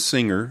young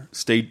singer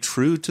stayed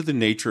true to the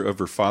nature of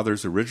her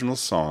father's original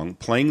song,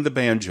 playing the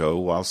banjo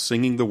while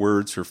singing the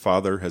words her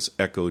father has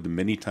echoed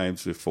many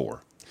times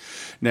before.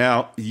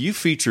 Now, you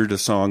featured a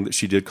song that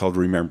she did called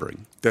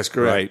Remembering. That's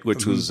correct. Right,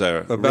 which was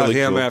about really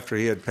him cool. after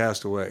he had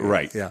passed away.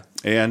 Right. Yeah.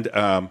 And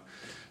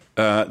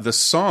the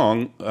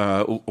song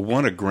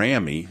won a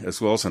Grammy as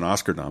well as an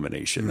Oscar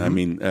nomination. I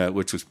mean,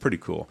 which was pretty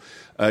cool.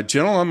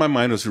 "Gentle on My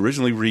Mind" was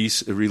originally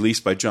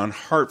released by John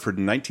Hartford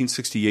in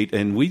 1968,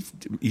 and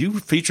you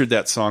featured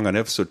that song on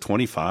episode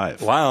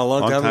 25. Wow, a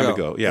long time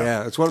ago.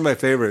 Yeah, it's one of my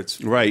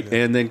favorites. Right,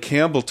 yeah. And then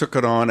Campbell took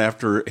it on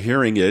after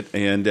hearing it,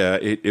 and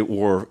it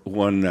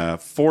won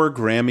 4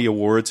 Grammy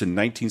Awards in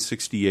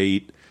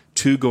 1968.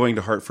 2 going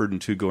to Hartford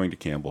and 2 going to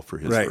Campbell for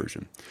his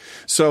version.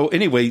 So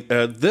anyway,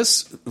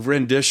 this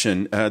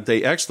rendition,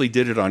 they actually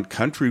did it on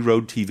Country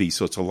Road TV,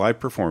 so it's a live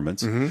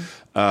performance. In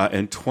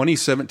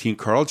 2017,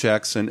 Carl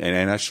Jackson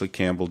and Ashley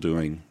Campbell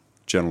doing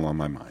Gentle on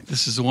My Mind.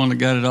 This is the one that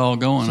got it all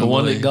going. The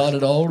one that got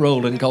it all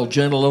rolling, called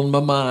Gentle on My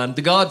Mind.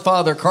 The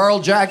Godfather, Carl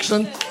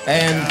Jackson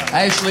and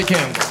Ashley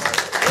Campbell.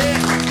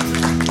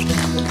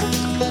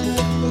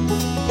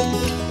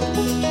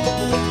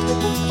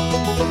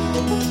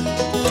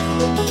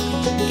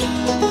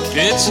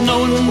 It's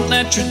knowing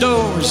that your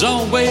door is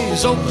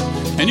always open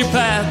and your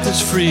path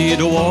is free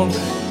to walk.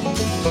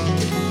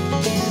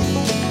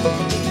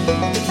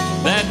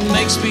 That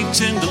makes me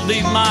tend to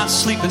leave my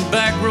sleeping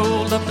bag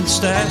rolled up and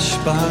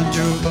stashed behind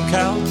your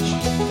couch.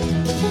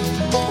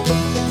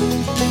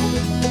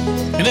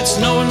 And it's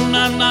knowing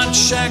I'm not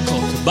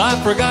shackled by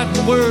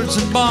forgotten words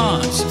and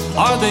bonds,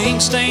 or the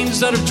ink stains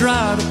that have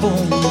dried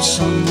upon the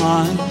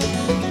sunline.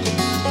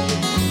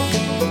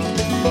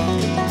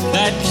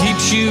 That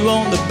keeps you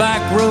on the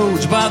back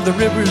roads by the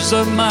rivers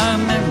of my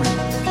memory.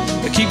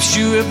 That keeps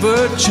you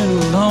ever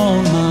gentle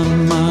on my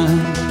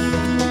mind.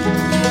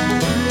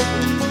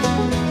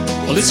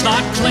 Well, it's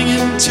not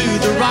clinging to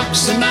the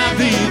rocks and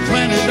ivy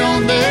planted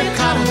on their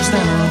columns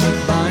down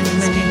by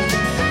me,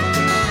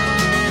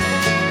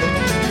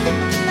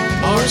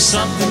 or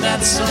something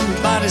that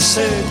somebody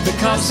said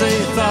because they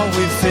thought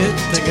we fit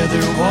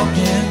together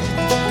walking.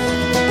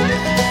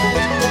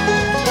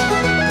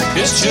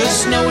 It's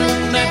just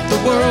knowing that the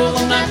world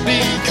will not be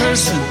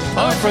cursing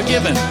or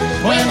forgiven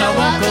when I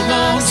walk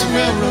along some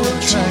railroad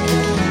track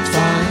and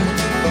find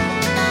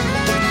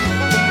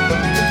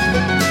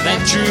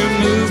that you're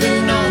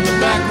moving on the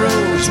back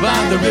roads by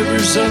the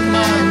rivers of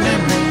my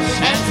memory,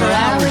 and for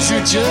hours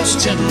you're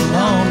just gentle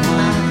on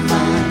my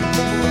mind.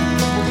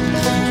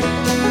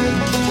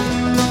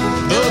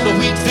 Though the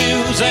wheat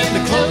fields and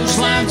the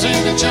clotheslines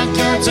and the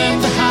junkyards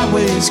and the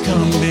highways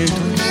come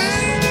between,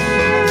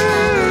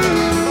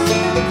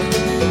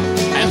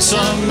 and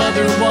some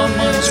other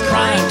woman's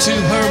crying to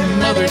her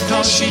mother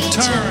 'cause she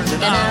turned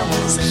and I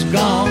was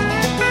gone,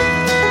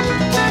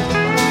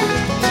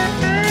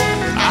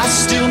 I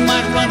still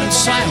might run in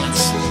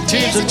silence.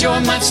 Tears of joy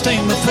might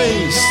stain my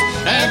face,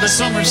 and the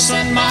summer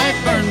sun might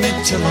burn me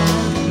till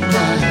I'm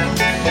blind.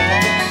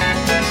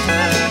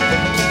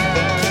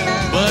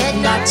 But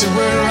not to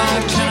where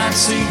I cannot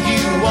see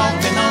you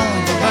walking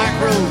on the back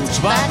roads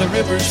by the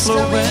rivers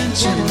flowing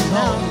gentle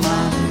on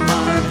my mind.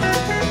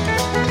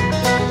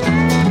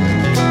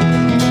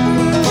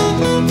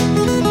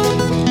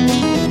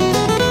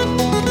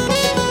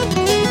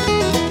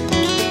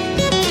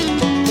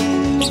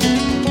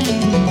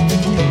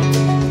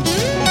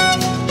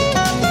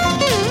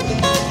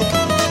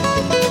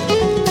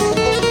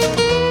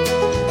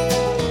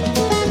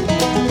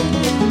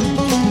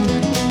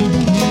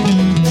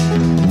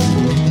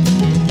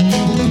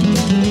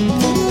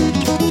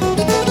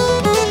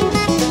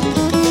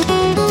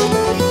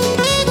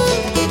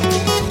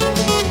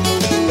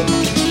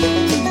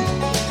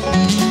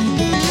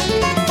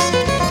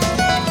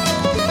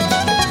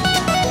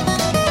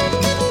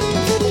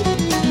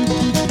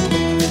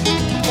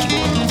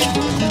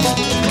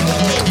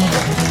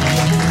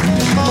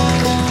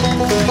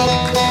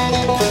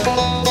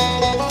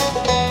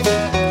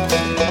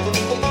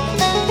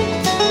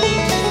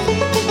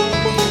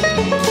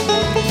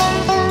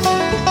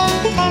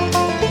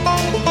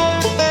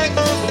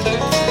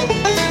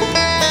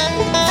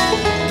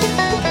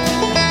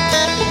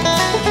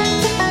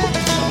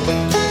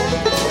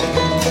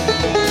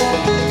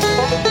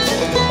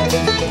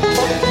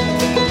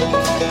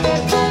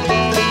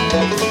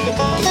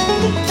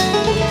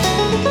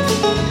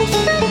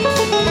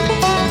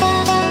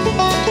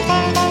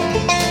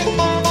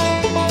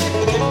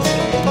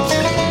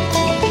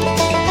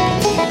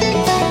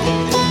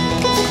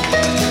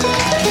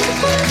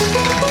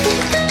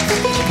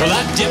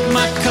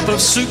 Of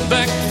soup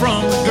back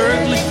from a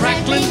gurgling,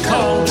 crackling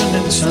cauldron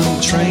in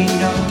some train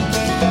yard.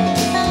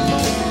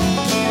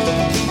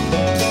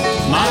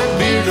 My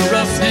beard a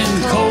rough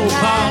and coal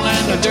pile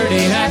and a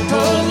dirty hat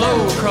pulled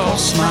low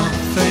across my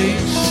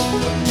face.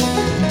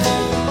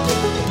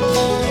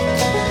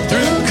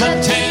 Through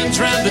cut hands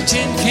round the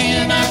tin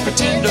can, I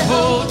pretend to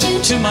hold you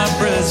to my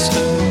breast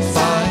and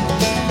fight.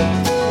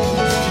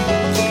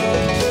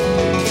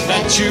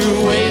 That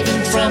you're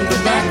waving from the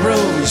back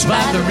roads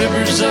by the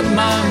rivers of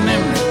my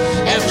memory,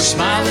 ever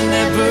smiling,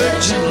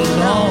 ever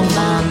gentle on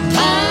my mind,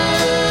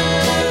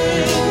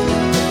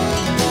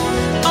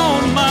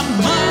 on my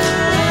mind.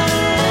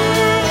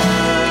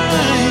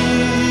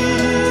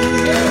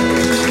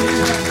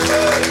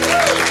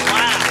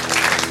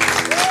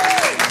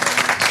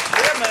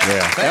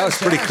 Yeah, that was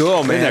pretty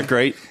cool, man. Isn't that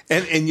great?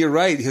 And you're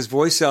right. His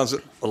voice sounds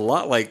a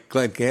lot like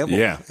Glenn Campbell.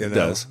 Yeah, it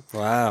does.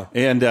 Wow.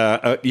 And,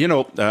 I'm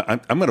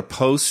going to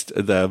post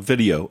the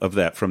video of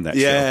that from that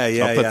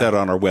show. I'll put that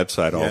on our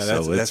website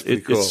also. That's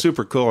pretty cool. It's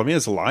super cool. I mean,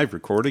 it's a live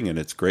recording, and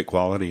it's great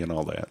quality and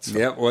all that. So.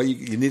 Yeah, well,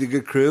 you need a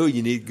good crew.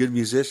 You need good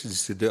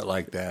musicians to do it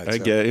like that. I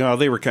get,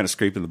 they were kind of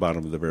scraping the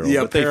bottom of the barrel,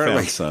 but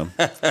apparently. they found some.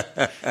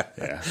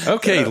 Yeah.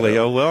 Okay,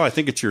 Leo. Well, I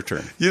think it's your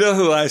turn. You know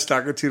who I was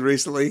talking to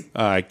recently?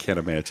 I can't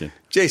imagine.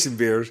 Jason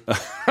Beers.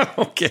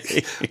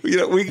 Okay.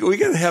 We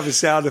got to have a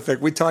sound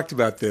effect. We talked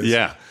about this.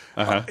 Yeah.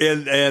 Uh-huh.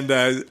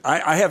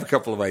 I have a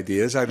couple of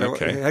ideas. I know.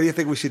 Okay. How do you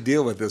think we should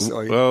deal with this?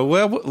 Well,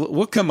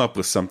 we'll come up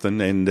with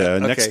something, and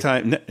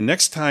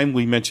next time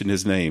we mention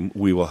his name,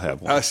 we will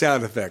have one. A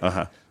sound effect.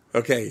 Uh-huh.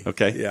 Okay.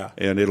 Okay. Yeah.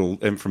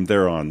 And from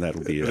there on,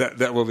 that'll be it.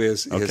 That will be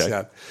his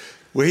sound.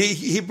 Well,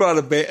 he brought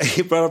up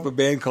a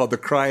band called the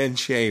Crying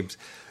Shames,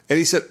 and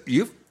he said,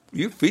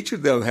 you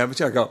featured them, haven't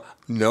you? I go,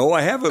 no,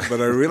 I haven't, but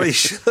I really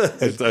should.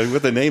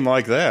 With a name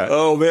like that.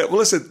 Oh, man. Well,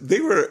 listen, they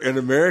were an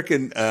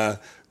American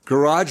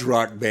garage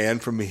rock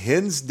band from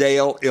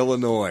Hinsdale,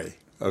 Illinois.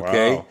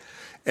 Okay? Wow.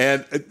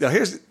 And now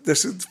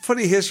there's a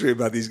funny history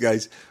about these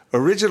guys.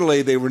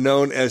 Originally, they were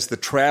known as the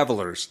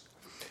Travelers.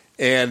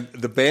 And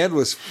the band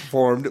was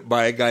formed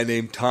by a guy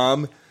named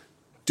Tom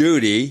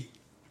Doody.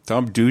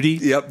 Tom Doody?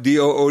 Yep,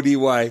 Doody.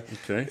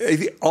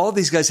 Okay. All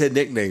these guys had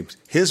nicknames.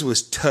 His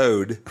was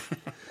Toad.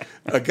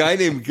 A guy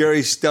named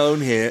Gary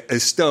Stone,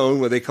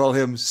 where they call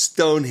him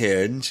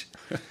Stonehenge.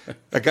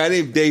 A guy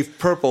named Dave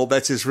Purple,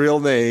 that's his real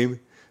name.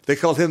 They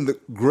called him the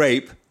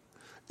Grape.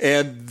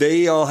 And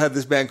they all had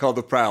this band called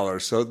the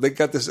Prowlers. So they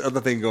got this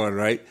other thing going,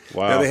 right?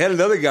 Wow. Now, they had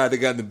another guy that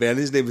got in the band.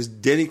 His name was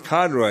Denny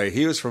Conroy.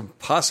 He was from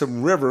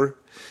Possum River.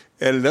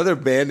 And another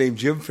band named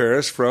Jim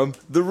Ferris from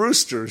the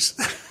Roosters.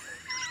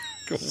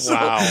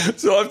 Wow.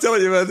 So I'm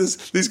telling you, man,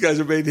 these guys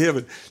are made in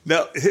heaven.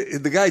 Now,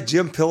 the guy,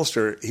 Jim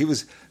Pilster,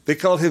 they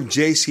called him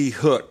J.C.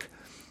 Hook.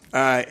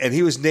 And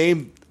he was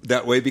named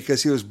that way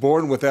because he was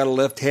born without a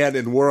left hand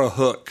and wore a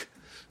hook.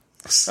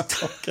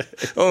 Okay.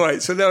 All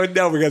right, so now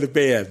we got a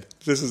band.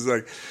 This is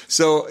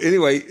so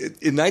anyway,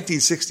 in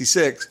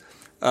 1966,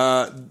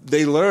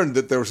 they learned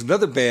that there was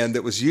another band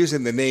that was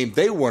using the name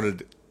they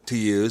wanted to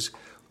use,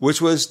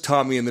 which was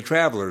Tommy and the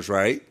Travelers,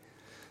 right?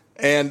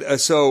 And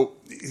so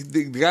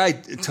the guy,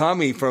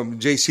 Tommy from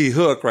J.C.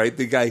 Hook, right?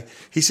 The guy,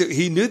 he said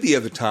he knew the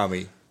other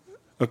Tommy,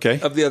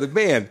 okay, of the other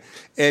band,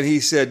 and he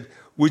said,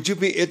 "Would you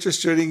be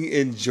interested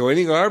in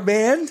joining our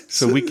band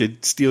so we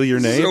could steal your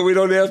name, so we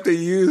don't have to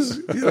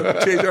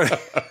change our?"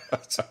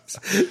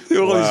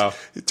 Wow.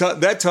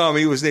 That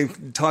Tommy was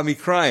named Tommy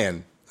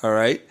Cryan. All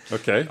right.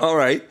 Okay. All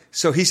right.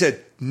 So he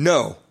said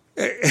no.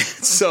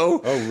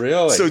 So, oh,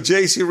 really? So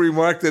JC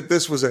remarked that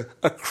this was a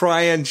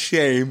crying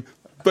shame.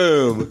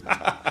 Boom.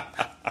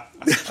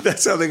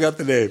 That's how they got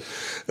the name.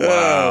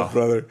 Wow. Oh,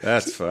 brother.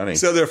 That's funny.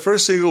 So their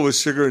first single was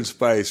Sugar and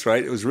Spice,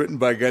 right? It was written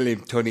by a guy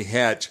named Tony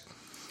Hatch.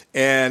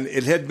 And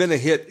it had been a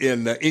hit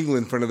in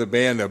England for another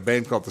band, a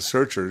band called The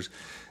Searchers.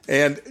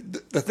 And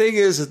the thing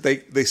is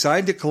that they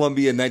signed to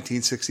Columbia in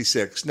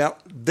 1966. Now,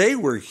 they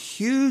were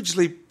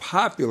hugely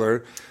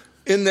popular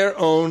in their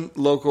own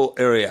local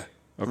area.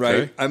 Okay.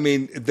 Right? I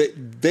mean,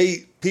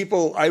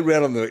 people, I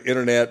read on the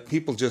internet,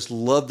 people just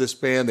loved this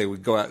band. They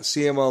would go out and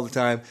see them all the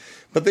time,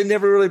 but they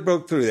never really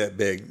broke through that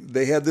big.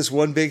 They had this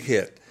one big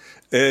hit.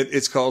 And it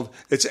was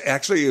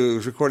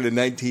recorded in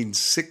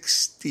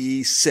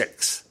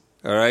 1966.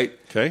 All right?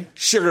 Okay.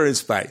 Sugar and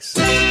Spice.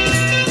 Sugar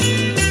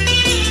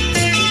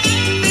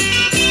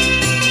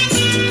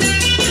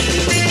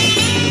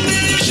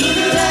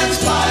and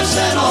spice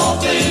and all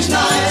things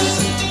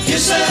nice.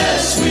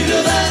 Kisses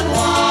sweeter than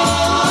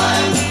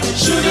wine.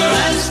 Sugar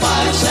and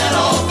spice and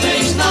all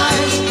things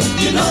nice.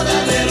 You know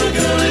that little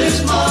girl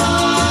is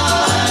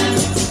mine.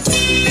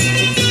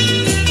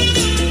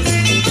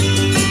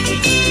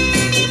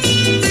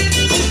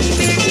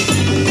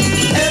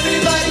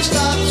 Everybody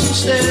stops and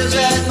stares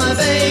at my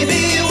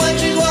baby when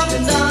she's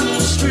walking down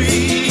the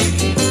street.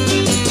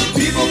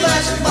 People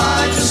passing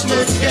by just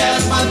look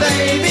at my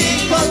baby,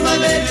 'cause my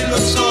baby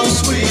looks so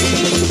sweet.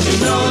 You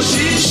know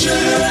she's sugar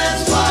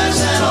and spice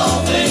and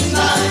all things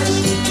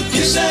nice.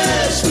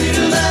 Kisses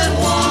sweeter than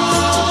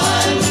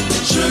wine.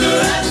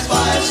 Sugar and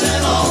spice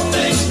and all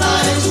things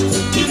nice.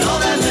 You know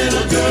that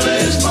little girl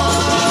is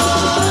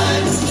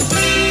mine.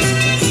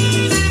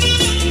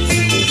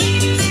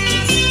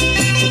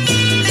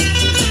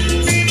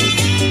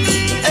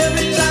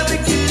 Every time we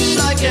kiss I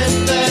get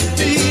that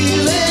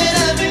feeling.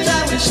 Every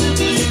time we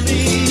simply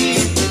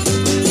meet.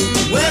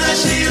 When I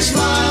see you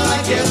smile I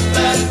get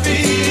that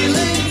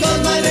feeling. 'Cause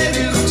my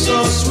baby looks so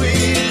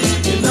sweet.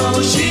 You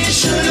know she's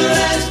sugar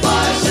and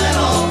spice and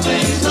all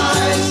things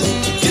nice.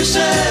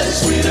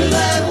 Kisses sweeter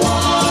than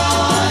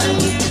wine.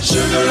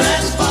 Sugar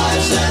and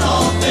spice and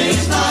all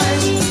things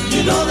nice.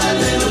 You know that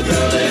little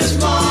girl is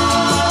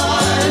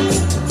mine.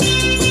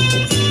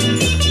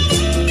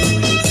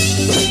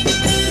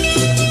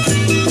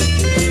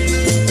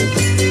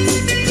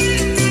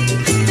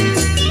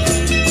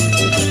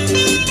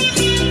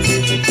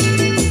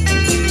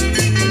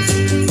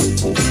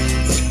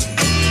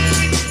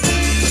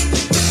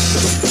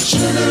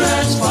 Sugar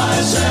and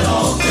spice and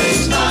all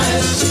things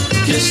nice.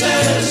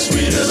 Kisses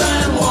sweeter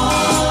than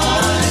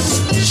wine.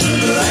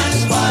 Sugar and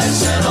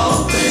spice and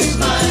all things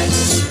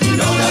nice. You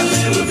know that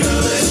little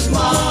girl is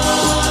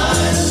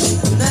mine.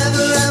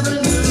 Never ever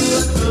knew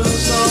a girl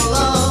so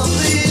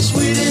lovely,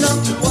 sweet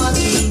enough to want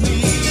to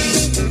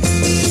meet.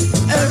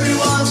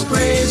 Everyone's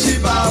crazy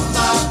about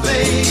my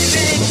baby,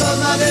 'cause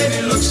my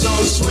baby looks so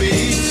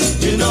sweet.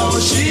 You know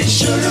she's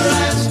sugar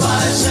and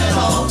spice and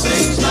all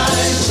things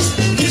nice.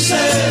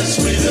 Kisses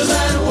sweeter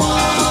than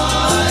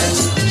wine.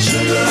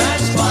 Sugar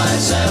and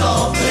spice and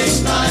all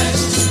things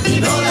nice. You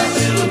know that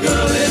little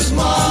girl is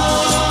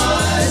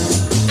mine.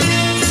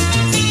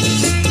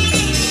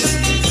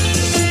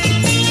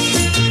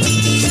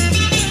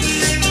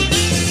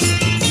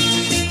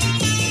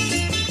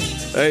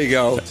 There you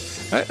go.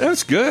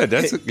 That's good.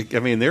 I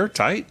mean, they're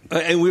tight.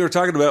 And we were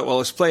talking about while I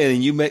was playing,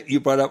 and you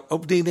brought up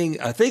opening.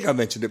 I think I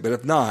mentioned it, but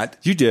if not,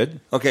 You did.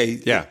 okay.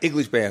 Yeah.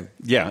 English band.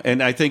 Yeah,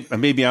 and I think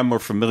maybe I'm more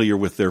familiar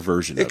with their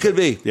version of It could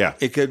be. Yeah.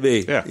 It could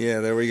be. Yeah. Yeah,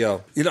 there we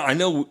go. I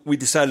know we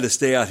decided to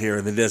stay out here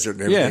in the desert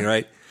and everything, Yeah.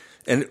 right?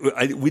 And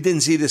we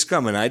didn't see this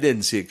coming. I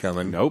didn't see it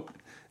coming. Nope.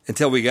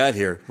 Until we got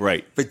here.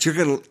 Right. But you're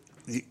going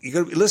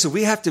to listen,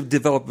 we have to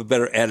develop a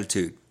better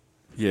attitude.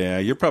 Yeah,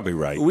 you're probably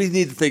right. We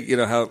need to think,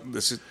 how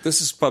this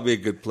is probably a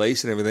good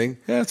place and everything.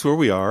 Yeah, that's where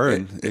we are,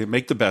 and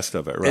make the best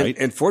of it, right?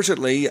 And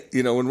fortunately,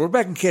 when we're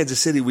back in Kansas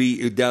City,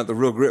 we down at the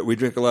Real Grit, we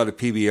drink a lot of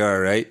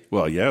PBR, right?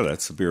 Well, yeah,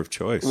 that's the beer of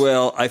choice.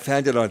 Well, I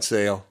found it on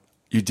sale.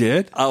 You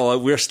did? Oh,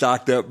 we're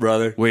stocked up,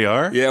 brother. We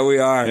are? Yeah, we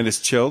are. And it's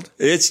chilled?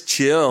 It's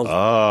chilled.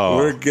 Oh.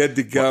 We're good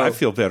to go. Well, I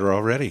feel better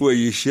already. Well,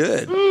 you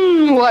should.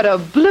 What a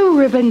blue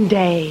ribbon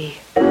day.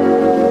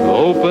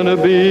 Open a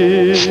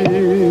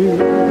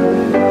beer.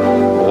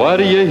 What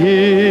do you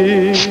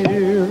hear?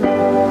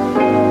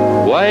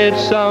 Why, it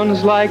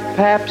sounds like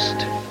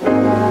Pabst.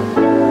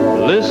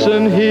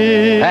 Listen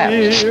here.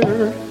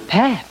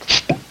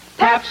 Pabst.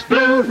 Pabst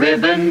Blue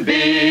Ribbon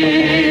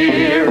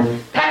Beer.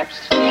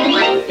 Pabst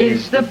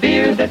is the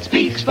beer that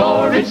speaks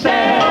for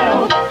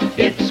itself.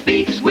 It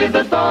speaks with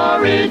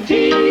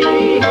authority.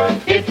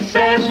 It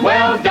says,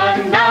 well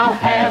done, now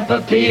have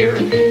a beer.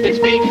 It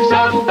speaks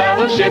of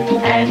fellowship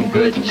and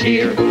good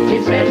cheer.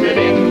 It says it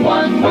in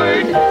one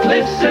word,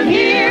 listen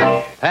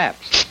here.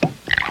 Pabst.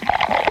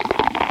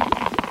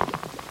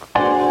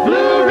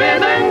 Blue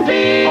Ribbon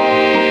Beer.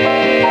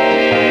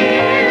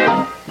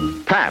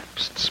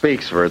 Pabst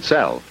speaks for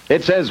itself.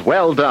 It says,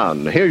 well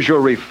done, here's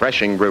your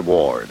refreshing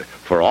reward.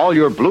 For all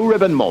your blue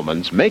ribbon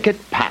moments, make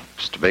it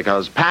Pabst,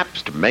 because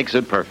Pabst makes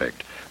it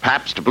perfect.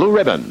 Pabst Blue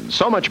Ribbon,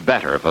 so much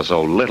better for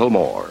so little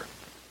more.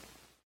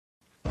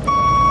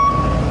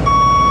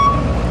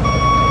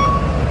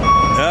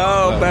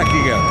 Oh,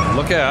 backing up.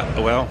 Look at,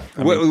 well,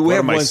 what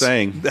am I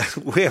saying?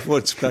 We have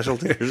one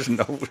specialty. There's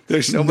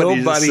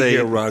nobody to say,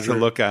 here, Roger. to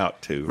look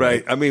out to.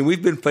 Right. I mean,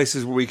 we've been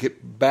places where we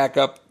could back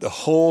up the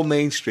whole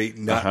main street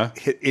and not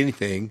hit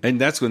anything. And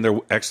that's when there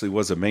actually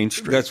was a main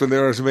street. That's when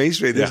there was a main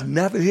street. There's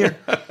nothing here.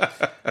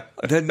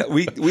 Then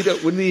we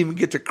wouldn't even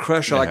get to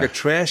crush like a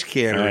trash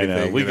can or anything.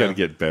 I know. We got to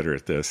get better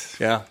at this.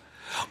 Yeah.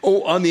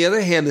 Oh, on the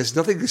other hand, there's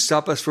nothing to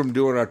stop us from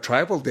doing our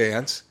tribal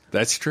dance.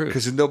 That's true.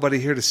 Because there's nobody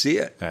here to see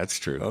it. That's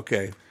true.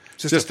 Okay.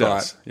 Just a thought.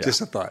 Us. Yeah.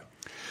 Just a thought.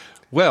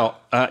 Well,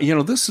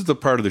 this is the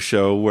part of the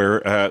show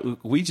where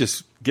we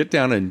just get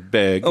down and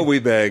beg. Oh, we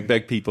beg.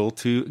 Beg people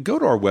to go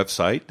to our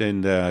website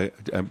and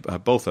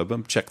both of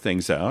them check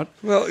things out.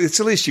 Well, it's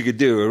the least you could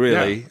do,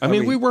 really. Yeah. I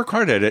mean, we work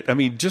hard at it. I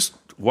mean, just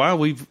while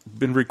we've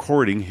been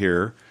recording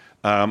here,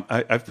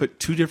 I've put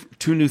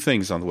two new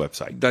things on the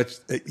website. That's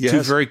yes.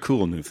 Two very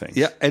cool new things.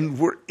 Yeah, and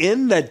we're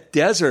in the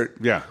desert.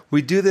 Yeah.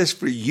 We do this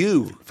for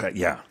you.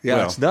 Yeah. Yeah,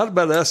 Well, it's not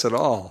about us at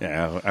all.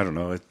 Yeah, I don't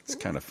know. It's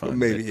kind of fun.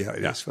 Maybe,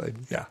 it's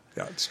fun. Yeah,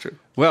 it's true.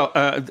 Well,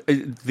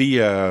 the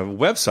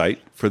website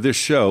for this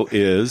show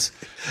is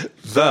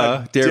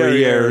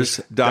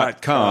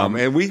thederrieres.com.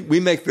 And we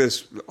make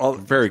this all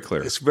very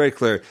clear. It's very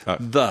clear.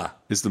 The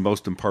is the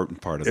most important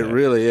part of it. It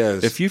really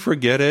is. If you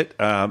forget it,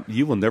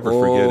 you will never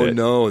forget it. Oh,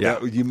 no.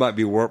 Yeah. You might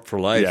be warped for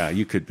life. Yeah,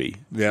 you could be.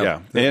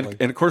 Yeah.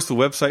 And of course, the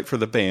website for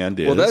the band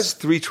is... Well, that's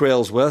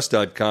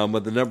 3trailswest.com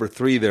with the number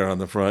 3 there on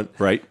the front.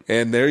 Right.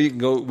 And there you can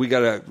go. We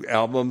got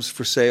albums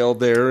for sale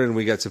there, and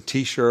we got some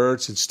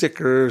T-shirts and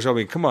stickers. I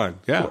mean, come on.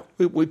 Yeah.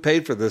 We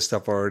paid for this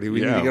stuff already.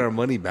 We need to get our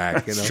money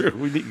back. That's true.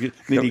 We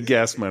need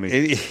gas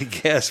money.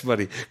 Gas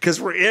money. Because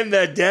we're in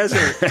the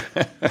desert.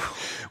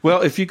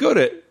 Well, if you go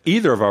to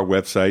either of our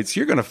websites,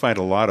 you're going to find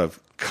a lot of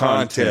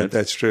content.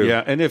 That's true.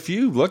 Yeah, and if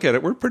you look at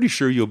it, we're pretty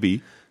sure you'll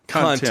be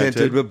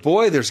contented. But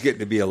boy, there's getting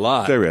to be a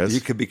lot. There is.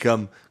 You could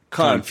become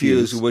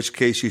confused, in which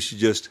case you should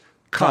just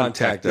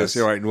contact us.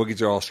 All right, and we'll get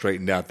you all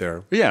straightened out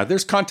there. Yeah,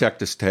 there's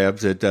contact us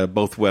tabs at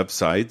both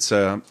websites,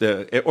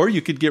 or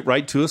you could get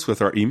right to us with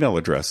our email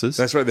addresses.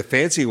 That's right, the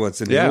fancy ones,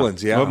 the new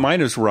ones. Yeah. Well,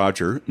 mine is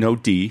Roger, no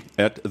D,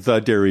 at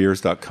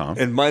thederrieres.com.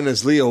 And mine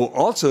is Leo,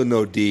 also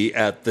no D,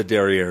 at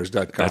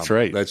thederrieres.com. That's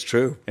right. That's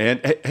true.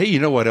 And hey, you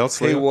know what else,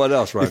 Leo? Hey, what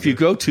else, Roger? If you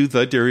go to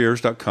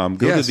thederrieres.com,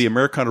 go to the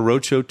Americana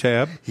Roadshow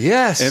tab.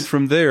 Yes. And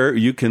from there,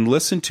 you can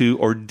listen to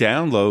or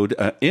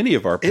download any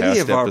of our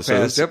past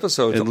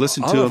episodes. And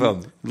listen to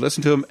them.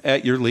 Listen to them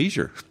at your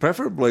leisure.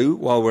 Preferably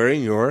while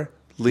wearing your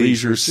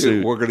leisure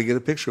suit. We're going to get a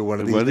picture one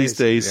of these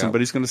days. Yeah.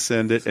 Somebody's going to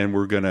send it, and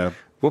we're going to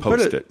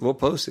post it. We'll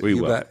post it.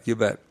 You bet. You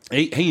bet.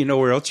 Hey, you know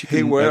where else you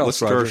can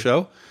listen to our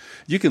show?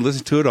 You can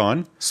listen to it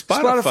on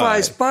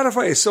Spotify.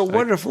 Spotify is so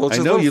wonderful. It's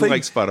I know you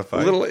like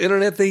Spotify. A little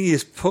internet thing. You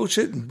just poach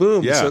it and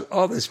boom. Yeah. So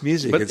all this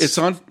music. But it's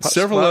on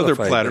several other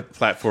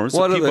platforms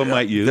that people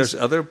might use. There's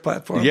other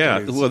platforms? Yeah.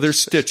 Well, there's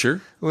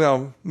Stitcher.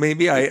 Well,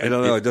 maybe. I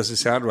don't know. It doesn't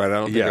sound right. I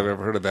don't think I've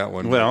ever heard of that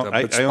one. Well,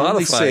 but I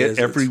only say it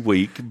every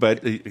week,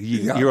 but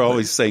you're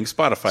always saying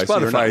Spotify, so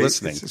you're not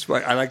listening.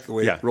 I like the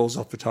way it rolls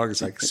off the tongue.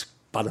 It's like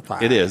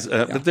Spotify. It is.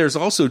 But there's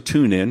also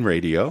TuneIn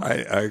Radio.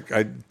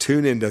 I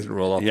TuneIn doesn't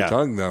roll off the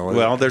tongue, though.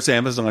 Well, there's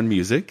Amazon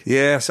Music.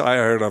 Yes, I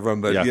heard of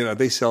them, but,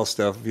 they sell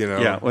stuff,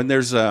 Yeah, when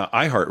there's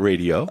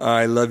iHeartRadio.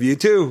 I love you,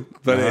 too,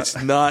 but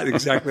it's not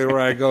exactly where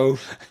I go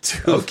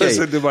to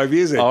listen to my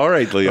music. All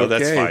right, Leo,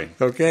 that's fine.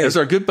 Okay. As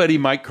our good buddy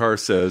Mike Carr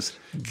says,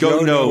 go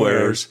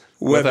nowheres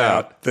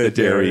without the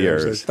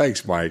Derrieres.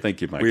 Thanks, Mike.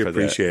 Thank you, Mike, we for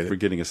appreciate that, it. for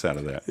getting us out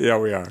of that. Yeah,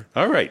 we are.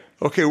 All right.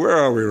 Okay, where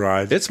are we,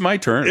 Rod? It's my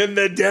turn. In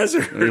the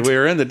desert.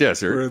 We're in the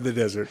desert. We're in the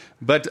desert.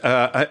 But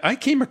I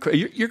came across,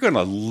 you're going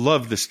to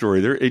love the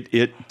story there.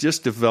 It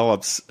just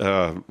develops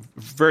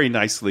very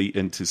nicely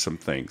into some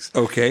things.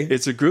 Okay.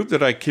 It's a group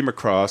that I came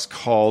across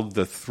called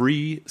the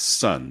Three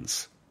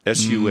Sons.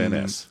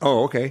 S-U-N-S.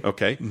 Oh, okay.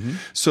 Okay. Mm-hmm.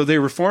 So they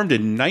were formed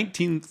in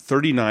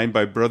 1939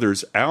 by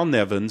brothers Al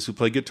Nevins, who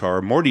play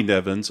guitar, Morty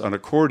Nevins on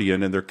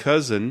accordion, and their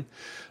cousin,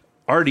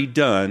 Artie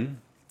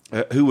Dunn,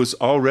 who was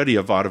already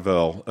a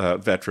vaudeville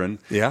veteran,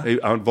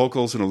 on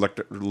vocals and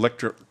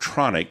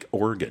electronic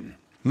organ.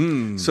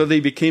 So they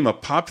became a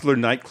popular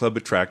nightclub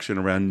attraction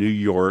around New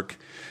York.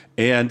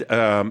 And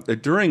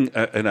during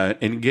an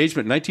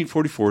engagement in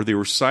 1944, they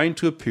were signed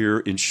to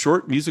appear in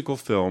short musical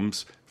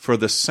films for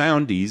the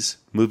Soundies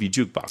movie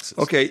jukeboxes.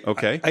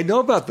 Okay. I know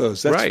about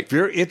those. That's right.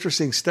 Very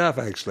interesting stuff,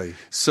 actually.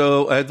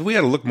 So we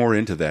had to look more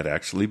into that,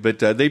 actually. But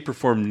they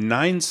performed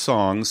 9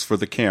 songs for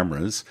the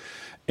cameras.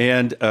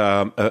 And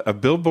a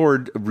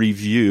Billboard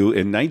review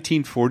in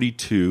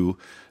 1942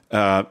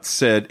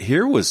 said,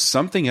 here was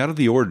something out of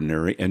the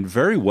ordinary and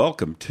very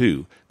welcome,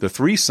 too. The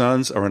Three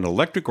Sons are an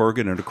electric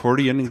organ, an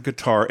accordion, and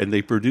guitar, and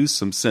they produce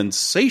some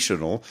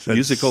sensational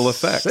musical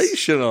effects.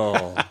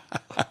 Sensational.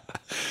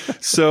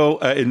 So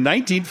in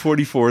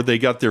 1944, they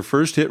got their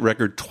first hit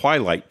record,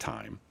 Twilight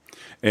Time.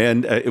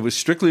 And it was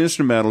strictly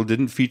instrumental,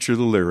 didn't feature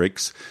the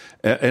lyrics,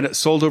 and it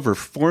sold over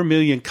 4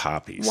 million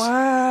copies.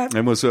 What?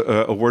 And was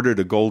awarded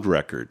a gold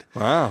record.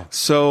 Wow.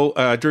 So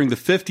during the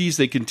 50s,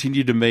 they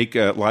continued to make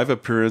live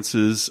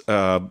appearances,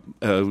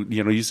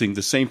 using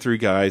the same 3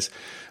 guys.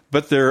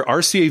 But their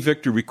RCA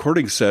Victor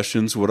recording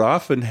sessions would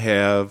often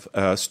have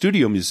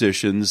studio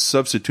musicians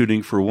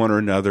substituting for one or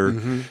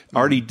another.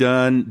 Artie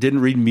Dunn didn't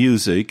read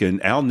music,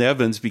 and Al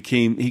Nevins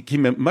became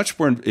much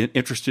more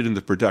interested in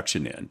the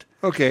production end.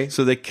 Okay.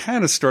 So they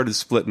kind of started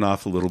splitting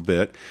off a little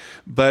bit.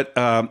 But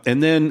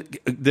and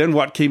then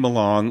what came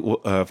along,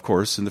 of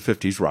course, in the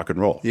 50s, rock and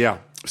roll. Yeah.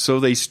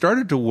 So they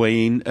started to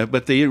wane,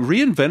 but they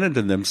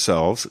reinvented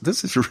themselves.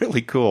 This is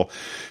really cool.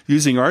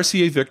 Using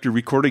RCA Victor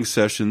recording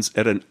sessions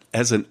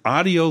as an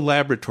audio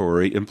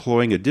laboratory,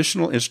 employing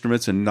additional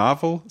instruments and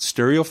novel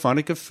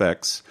stereophonic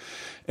effects.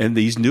 And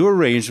these new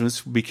arrangements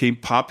became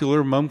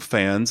popular among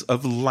fans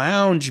of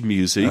lounge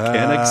music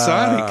and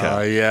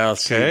exotica. Yeah,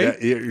 okay.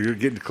 You're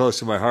getting close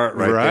to my heart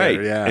right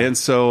there. Yeah. And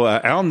so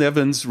Al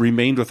Nevins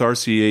remained with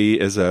RCA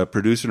as a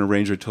producer and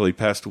arranger until he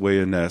passed away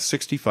in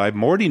 65.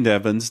 Morty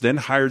Nevins then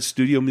hired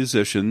studio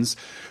musicians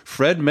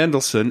Fred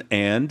Mendelssohn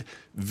and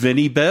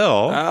Vinnie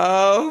Bell.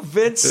 Oh,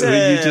 Vincent.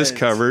 Who you just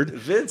covered.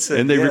 Vincent,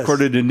 and they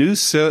recorded a new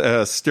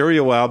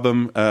stereo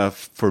album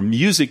for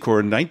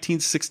MusicCore in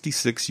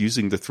 1966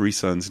 using the Three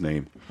Sons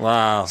name.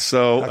 Wow.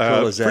 So how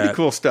cool is that? Pretty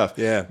cool stuff.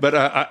 Yeah. But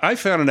I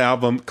found an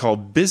album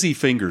called Busy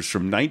Fingers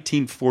from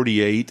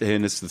 1948,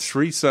 and it's the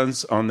Three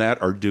Sons on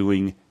that are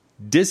doing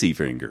Dizzy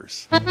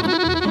Fingers.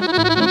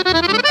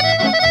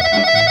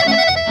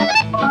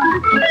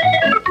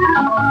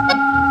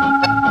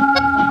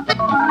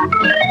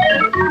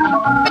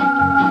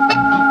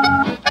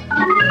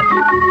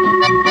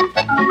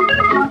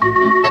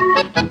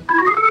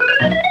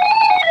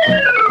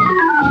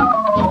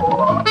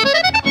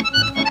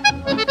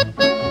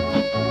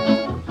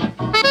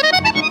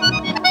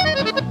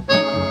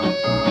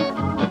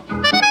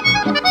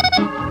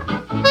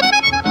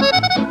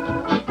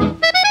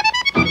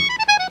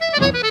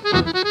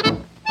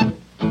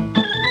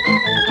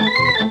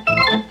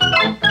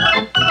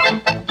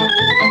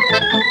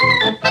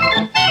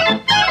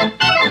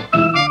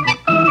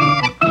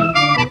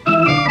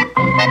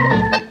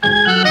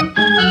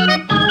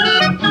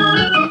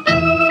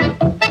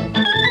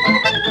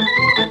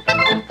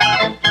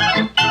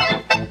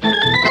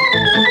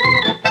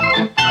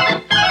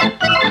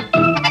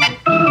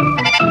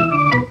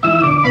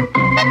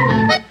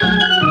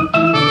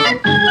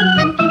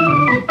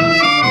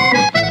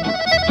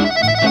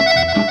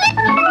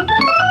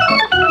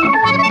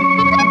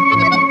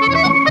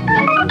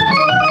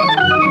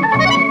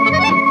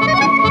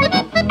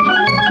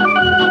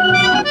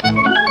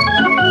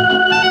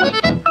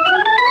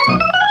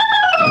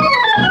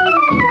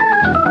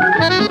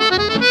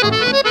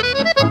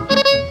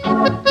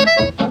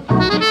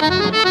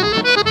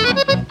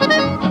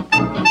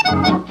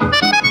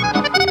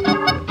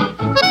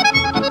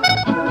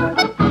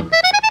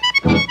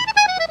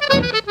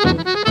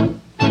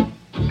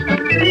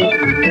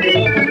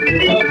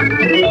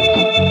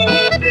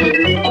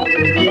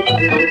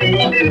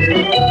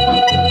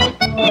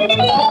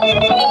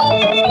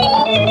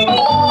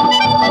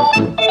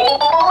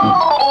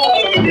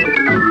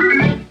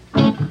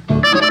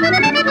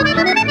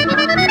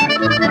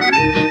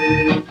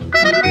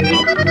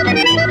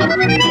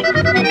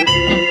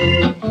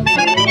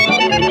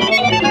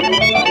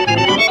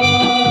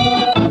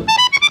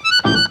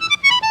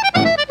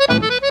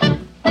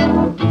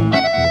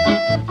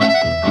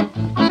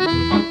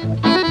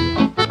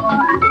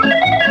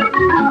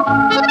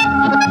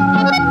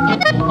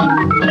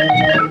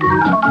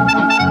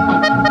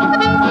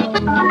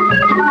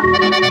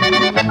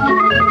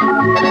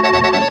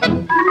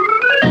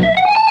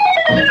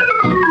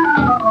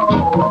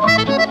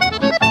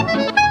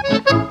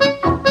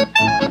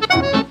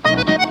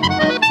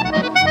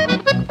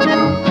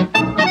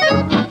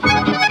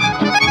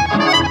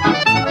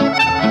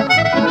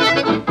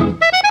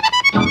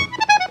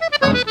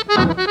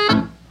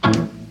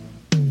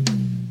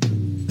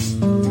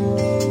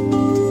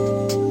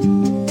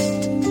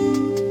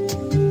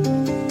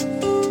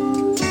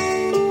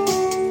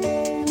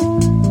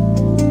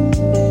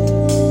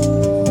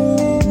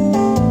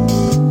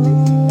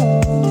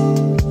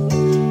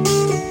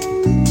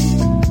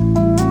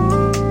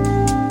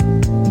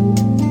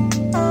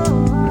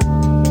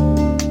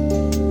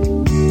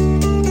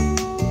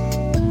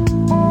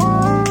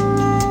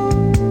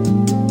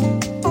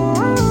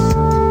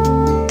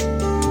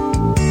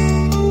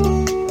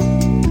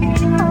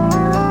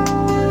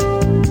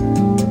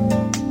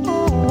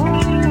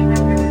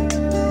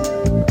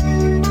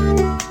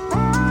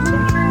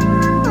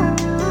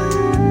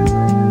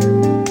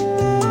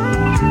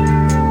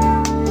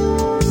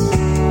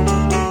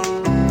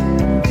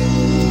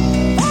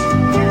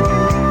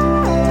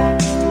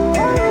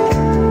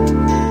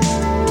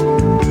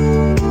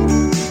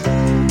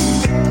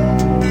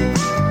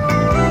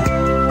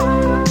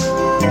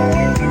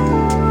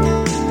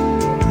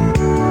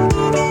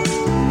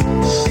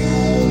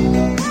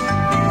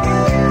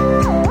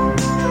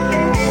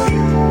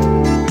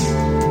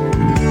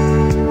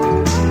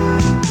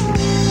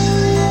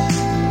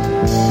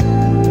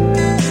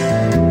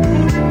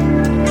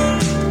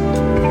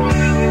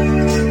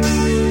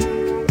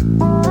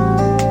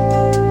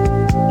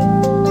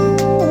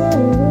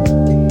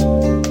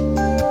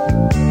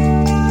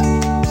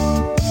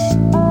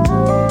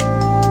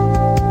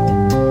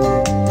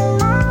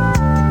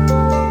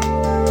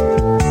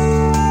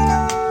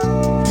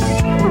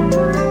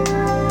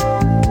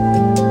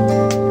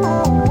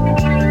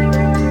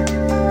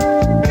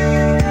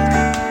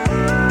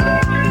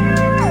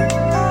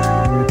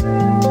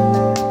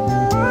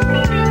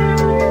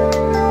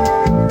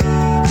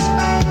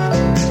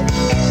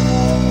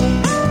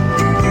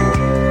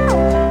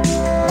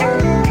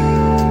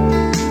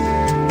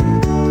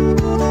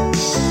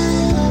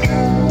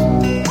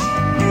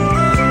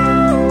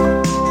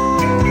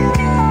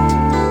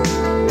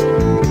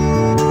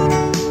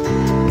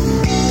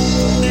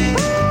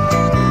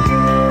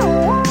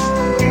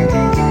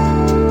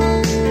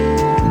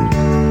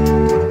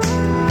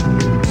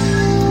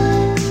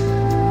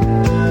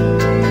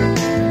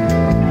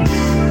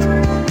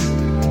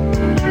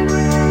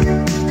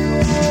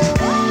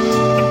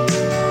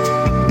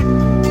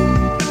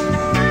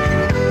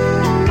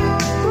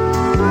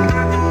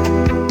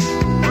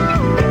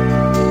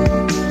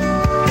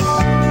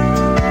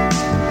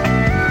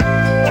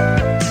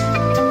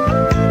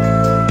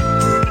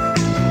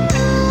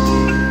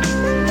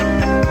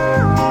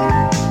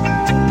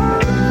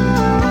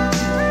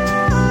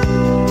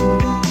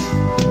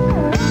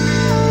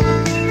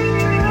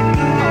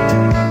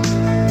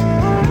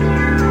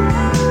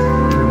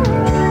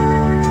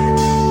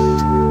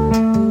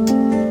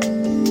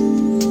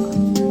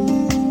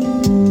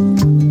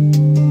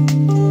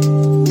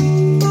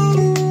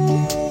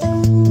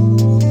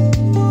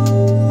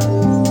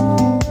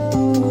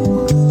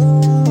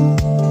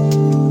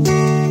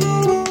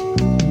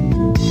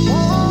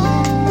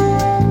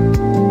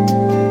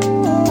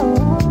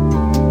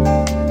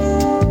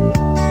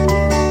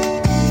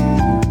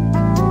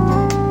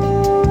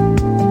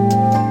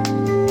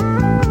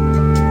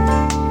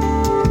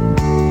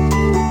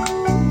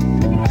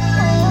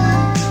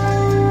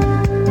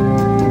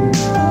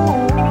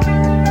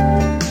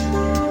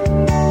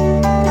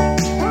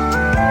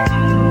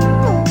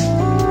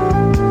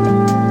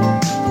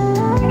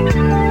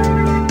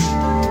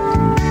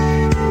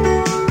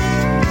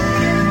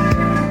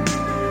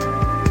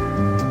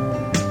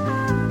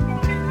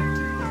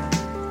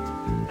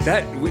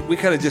 That we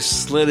kind of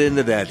just slid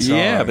into that song.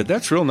 Yeah, but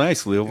that's real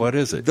nice, Leo. What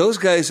is it? Those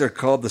guys are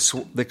called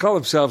they call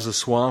themselves the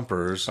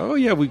Swampers. Oh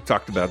yeah, we've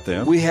talked about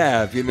them. We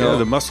have,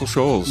 the Muscle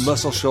Shoals.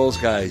 Muscle Shoals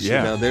guys.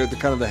 Yeah. They're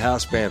kind of the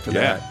house band for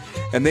that.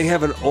 And they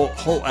have a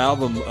whole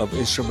album of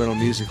instrumental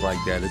music like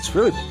that. It's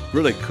really,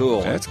 really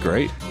cool. That's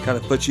great. Kind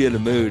of puts you in the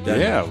mood.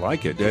 Yeah, I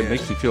like it. It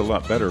makes you feel a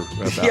lot better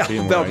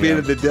about being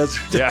in the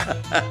desert. Yeah.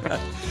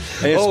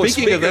 And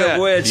speaking of that,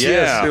 which,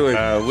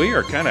 we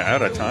are kind of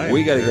out of time.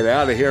 We got to get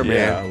out of here,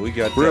 man.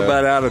 Yeah, we're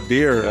about out of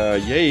beer.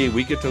 Yay,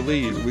 we get to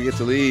leave.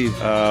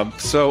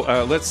 So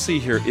let's see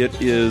here.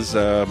 It is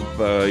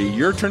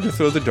your turn to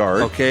throw the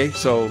dart. Okay.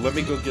 So let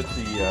me go get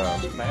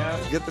the map.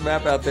 Get the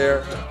map out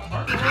there.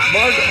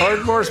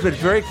 Ardmore's been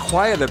very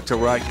quiet up to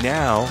right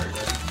now.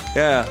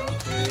 Yeah.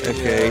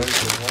 Okay.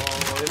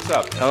 It's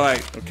up. All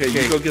right. Okay,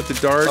 you go get the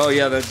dart. Oh,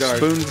 yeah, the dart.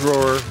 Spoon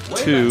drawer,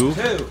 two.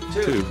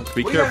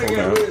 Be We careful gotta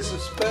now. get rid of some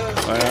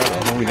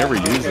spoons. We never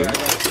use them. I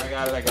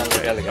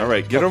got it. All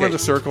right, get over the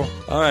circle.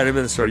 All right, I'm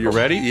in the circle. Are you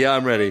ready? Yeah,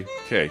 I'm ready.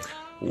 Okay.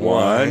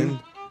 1,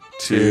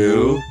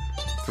 2,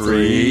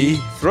 3.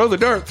 Throw the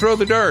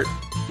dart.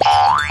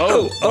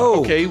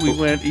 Oh. Okay, we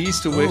went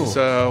east to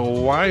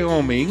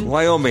Wyoming.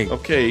 Wyoming.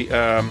 Okay.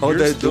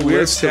 Here's the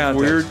weird list of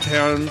weird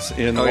towns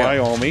in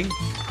Wyoming.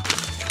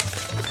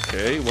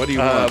 Okay, what do you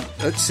want?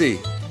 Let's see.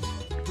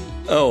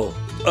 Oh.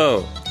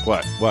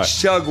 What?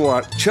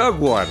 Chugwater,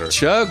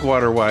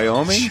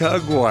 Wyoming?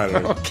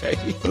 Chugwater. Okay.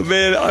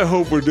 Man, I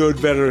hope we're doing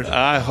better.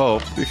 I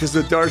hope. Because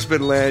the dart's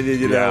been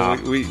landed,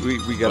 Yeah. we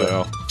got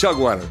to.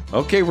 Chugwater.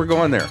 Okay, we're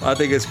going there. I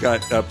think it's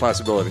got a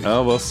possibility.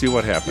 Oh, we'll see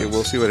what happens. Yeah,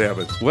 we'll see what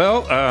happens.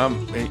 Well,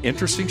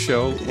 interesting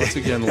show once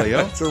again,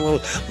 Leo. It's a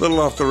little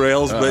off the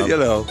rails, but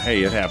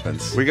hey, it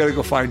happens. We got to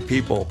go find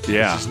people.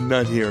 Yeah. There's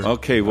none here.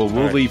 Okay, well,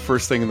 we'll leave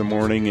first thing in the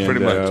morning, and Pretty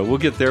much. we'll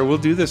get there. We'll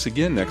do this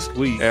again next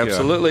week.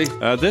 Absolutely.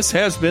 This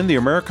has been the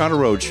Americana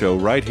Road Show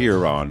right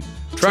here on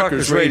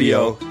Truckers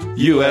Radio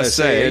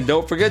USA. And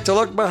don't forget to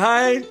look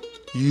behind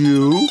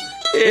you.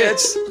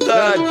 It's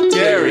the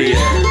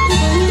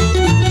Derrieres.